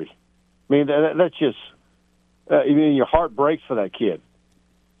injury. I mean, that's just your heart breaks for that kid.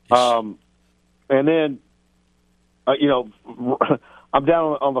 And then, I'm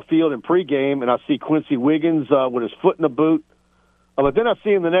down on the field in pregame, and I see Quincy Wiggins with his foot in the boot. But then I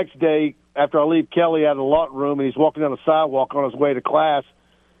see him the next day after I leave Kelly out of the locker room, and he's walking down the sidewalk on his way to class.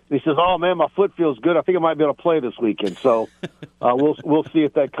 And he says, "Oh man, my foot feels good. I think I might be able to play this weekend." So we'll see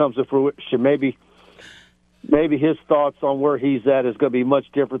if that comes to fruition. Maybe his thoughts on where he's at is going to be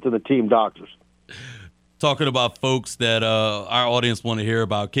much different than the team doctors. Talking about folks that our audience want to hear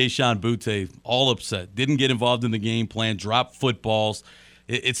about, Kayshon Boutte, all upset, didn't get involved in the game plan, dropped footballs.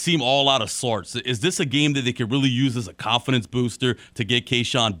 It seemed all out of sorts. Is this a game that they could really use as a confidence booster to get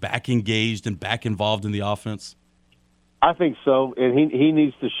Kayshon back engaged and back involved in the offense? I think so, and he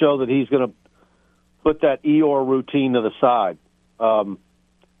needs to show that he's going to put that Eeyore routine to the side.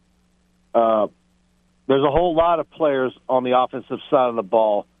 There's a whole lot of players on the offensive side of the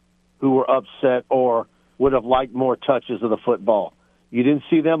ball who were upset or would have liked more touches of the football. You didn't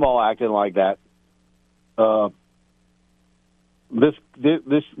see them all acting like that.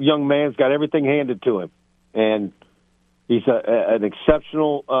 This young man's got everything handed to him, and he's an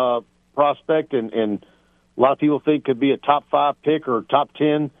exceptional prospect, and a lot of people think could be a top 5 pick or top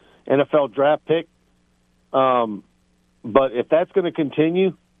 10 NFL draft pick. But if that's going to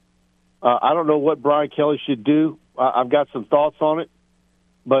continue, I don't know what Brian Kelly should do. I've got some thoughts on it,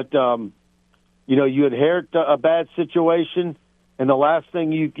 but you inherit a bad situation, and the last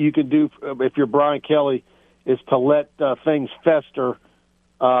thing you can do if you're Brian Kelly is to let things fester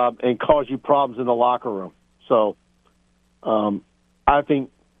and cause you problems in the locker room. So I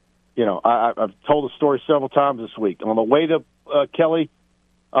think, I've told the story several times this week. On the way to Kelly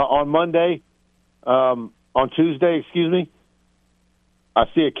on Tuesday, I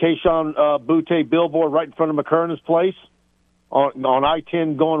see a Kayshon Boutte billboard right in front of McKernan's place on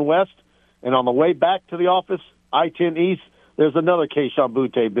I-10 going west. And on the way back to the office, I-10 east, there's another Kayshon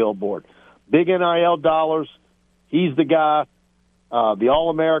Boutte billboard. Big NIL dollars. He's the guy, the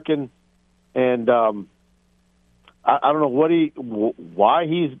All-American. And I don't know why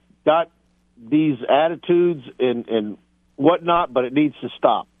he's got these attitudes and whatnot, but it needs to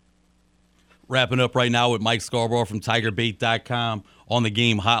stop. Wrapping up right now with Mike Scarborough from TigerBait.com on the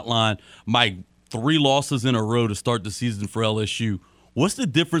game hotline. Mike, 3 losses in a row to start the season for LSU. What's the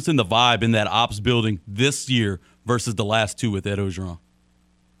difference in the vibe in that ops building this year versus the last 2 with Ed Orgeron?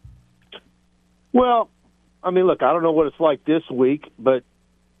 Well, look, I don't know what it's like this week, but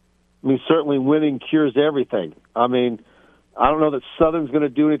certainly winning cures everything. I don't know that Southern's going to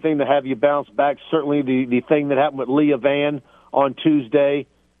do anything to have you bounce back. Certainly the thing that happened with Leah Vann on Tuesday,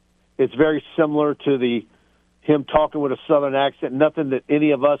 it's very similar to him talking with a Southern accent, nothing that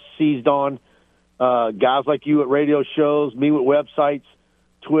any of us seized on. Guys like you at radio shows, me with websites,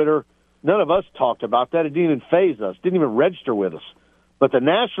 Twitter, none of us talked about that. It didn't even faze us, didn't even register with us. But the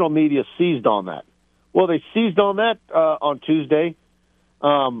national media seized on that. Well, they seized on that on Tuesday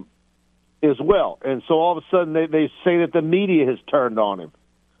as well. And so all of a sudden they say that the media has turned on him.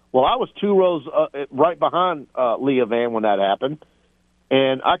 Well, I was 2 rows right behind Leah Vann when that happened.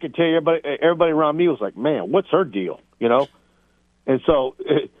 And I could tell you, everybody around me was like, man, what's her deal? And so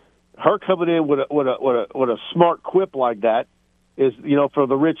her coming in with a smart quip like that is, for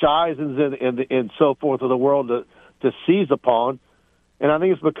the Rich Eisens and so forth of the world to seize upon. And I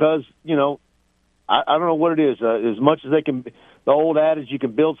think it's because, I don't know what it is. As much as they can, the old adage, you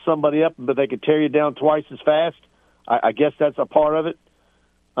can build somebody up, but they can tear you down twice as fast. I guess that's a part of it.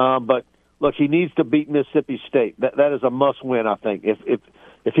 But look, he needs to beat Mississippi State. That is a must-win, I think.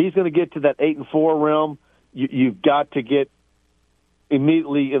 If he's going to get to that 8-4 realm, you've got to get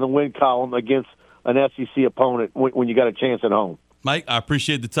immediately in the win column against an SEC opponent when you got a chance at home. Mike, I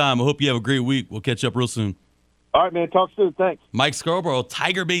appreciate the time. I hope you have a great week. We'll catch up real soon. All right, man. Talk soon. Thanks. Mike Scarborough,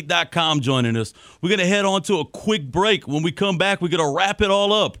 TigerBait.com joining us. We're going to head on to a quick break. When we come back, we're going to wrap it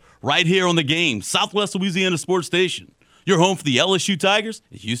all up right here on the game, Southwest Louisiana Sports Station. your home for the LSU Tigers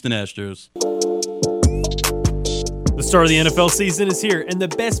and Houston Astros. The start of the NFL season is here, and the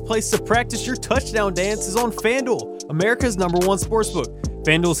best place to practice your touchdown dance is on FanDuel, America's #1 sportsbook.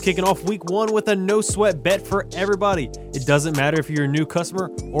 FanDuel is kicking off week 1 with a no-sweat bet for everybody. It doesn't matter if you're a new customer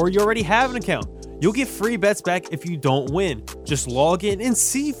or you already have an account. You'll get free bets back if you don't win. Just log in and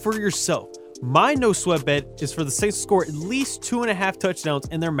see for yourself. My no-sweat bet is for the Saints to score at least 2.5 touchdowns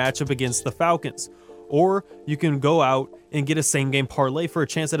in their matchup against the Falcons. Or you can go out and get a same-game parlay for a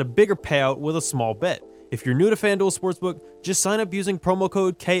chance at a bigger payout with a small bet. If you're new to FanDuel Sportsbook, just sign up using promo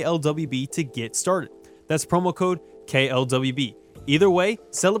code KLWB to get started. That's promo code KLWB. Either way,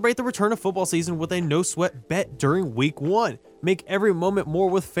 celebrate the return of football season with a no-sweat bet during week 1. Make every moment more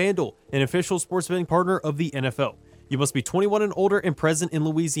with FanDuel, an official sports betting partner of the NFL. You must be 21 and older and present in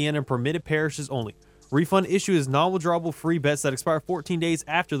Louisiana and permitted parishes only. Refund issue is non-withdrawable free bets that expire 14 days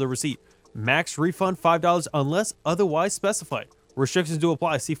after the receipt. Max refund $5 unless otherwise specified. Restrictions do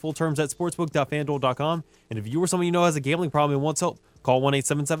apply. See full terms at sportsbook.fanduel.com. And if you or someone you know has a gambling problem and wants help, call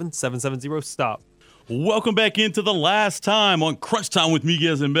 1-877-770-STOP. Welcome back into the last time on Crunch Time with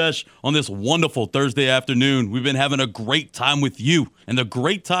Miguez and Mesh on this wonderful Thursday afternoon. We've been having a great time with you, and the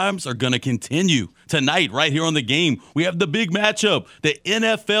great times are going to continue. Tonight, right here on The Game, we have the big matchup, the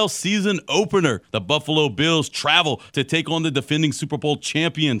NFL season opener. The Buffalo Bills travel to take on the defending Super Bowl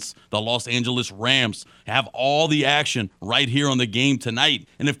champions, the Los Angeles Rams. Have all the action right here on The Game tonight.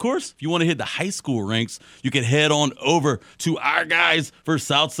 And of course, if you want to hit the high school ranks, you can head on over to our guys for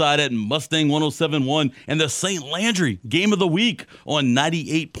Southside at Mustang 107.1 and the St. Landry Game of the Week on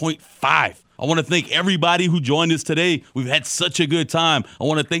 98.5. I want to thank everybody who joined us today. We've had such a good time. I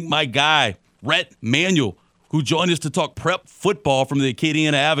want to thank my guy, Rhett Manuel, who joined us to talk prep football from the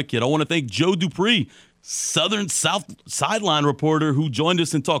Acadiana Advocate. I want to thank Joe Dupree, Southern South sideline reporter, who joined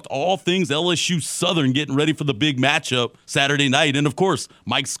us and talked all things LSU Southern, getting ready for the big matchup Saturday night. And, of course,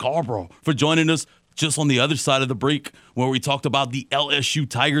 Mike Scarborough for joining us just on the other side of the break where we talked about the LSU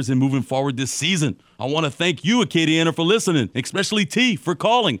Tigers and moving forward this season. I want to thank you, Acadiana, for listening, especially T for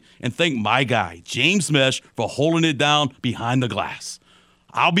calling, and thank my guy, James Mesh, for holding it down behind the glass.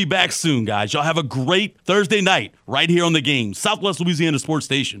 I'll be back soon, guys. Y'all have a great Thursday night right here on The Game, Southwest Louisiana Sports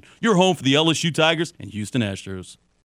Station, your home for the LSU Tigers and Houston Astros.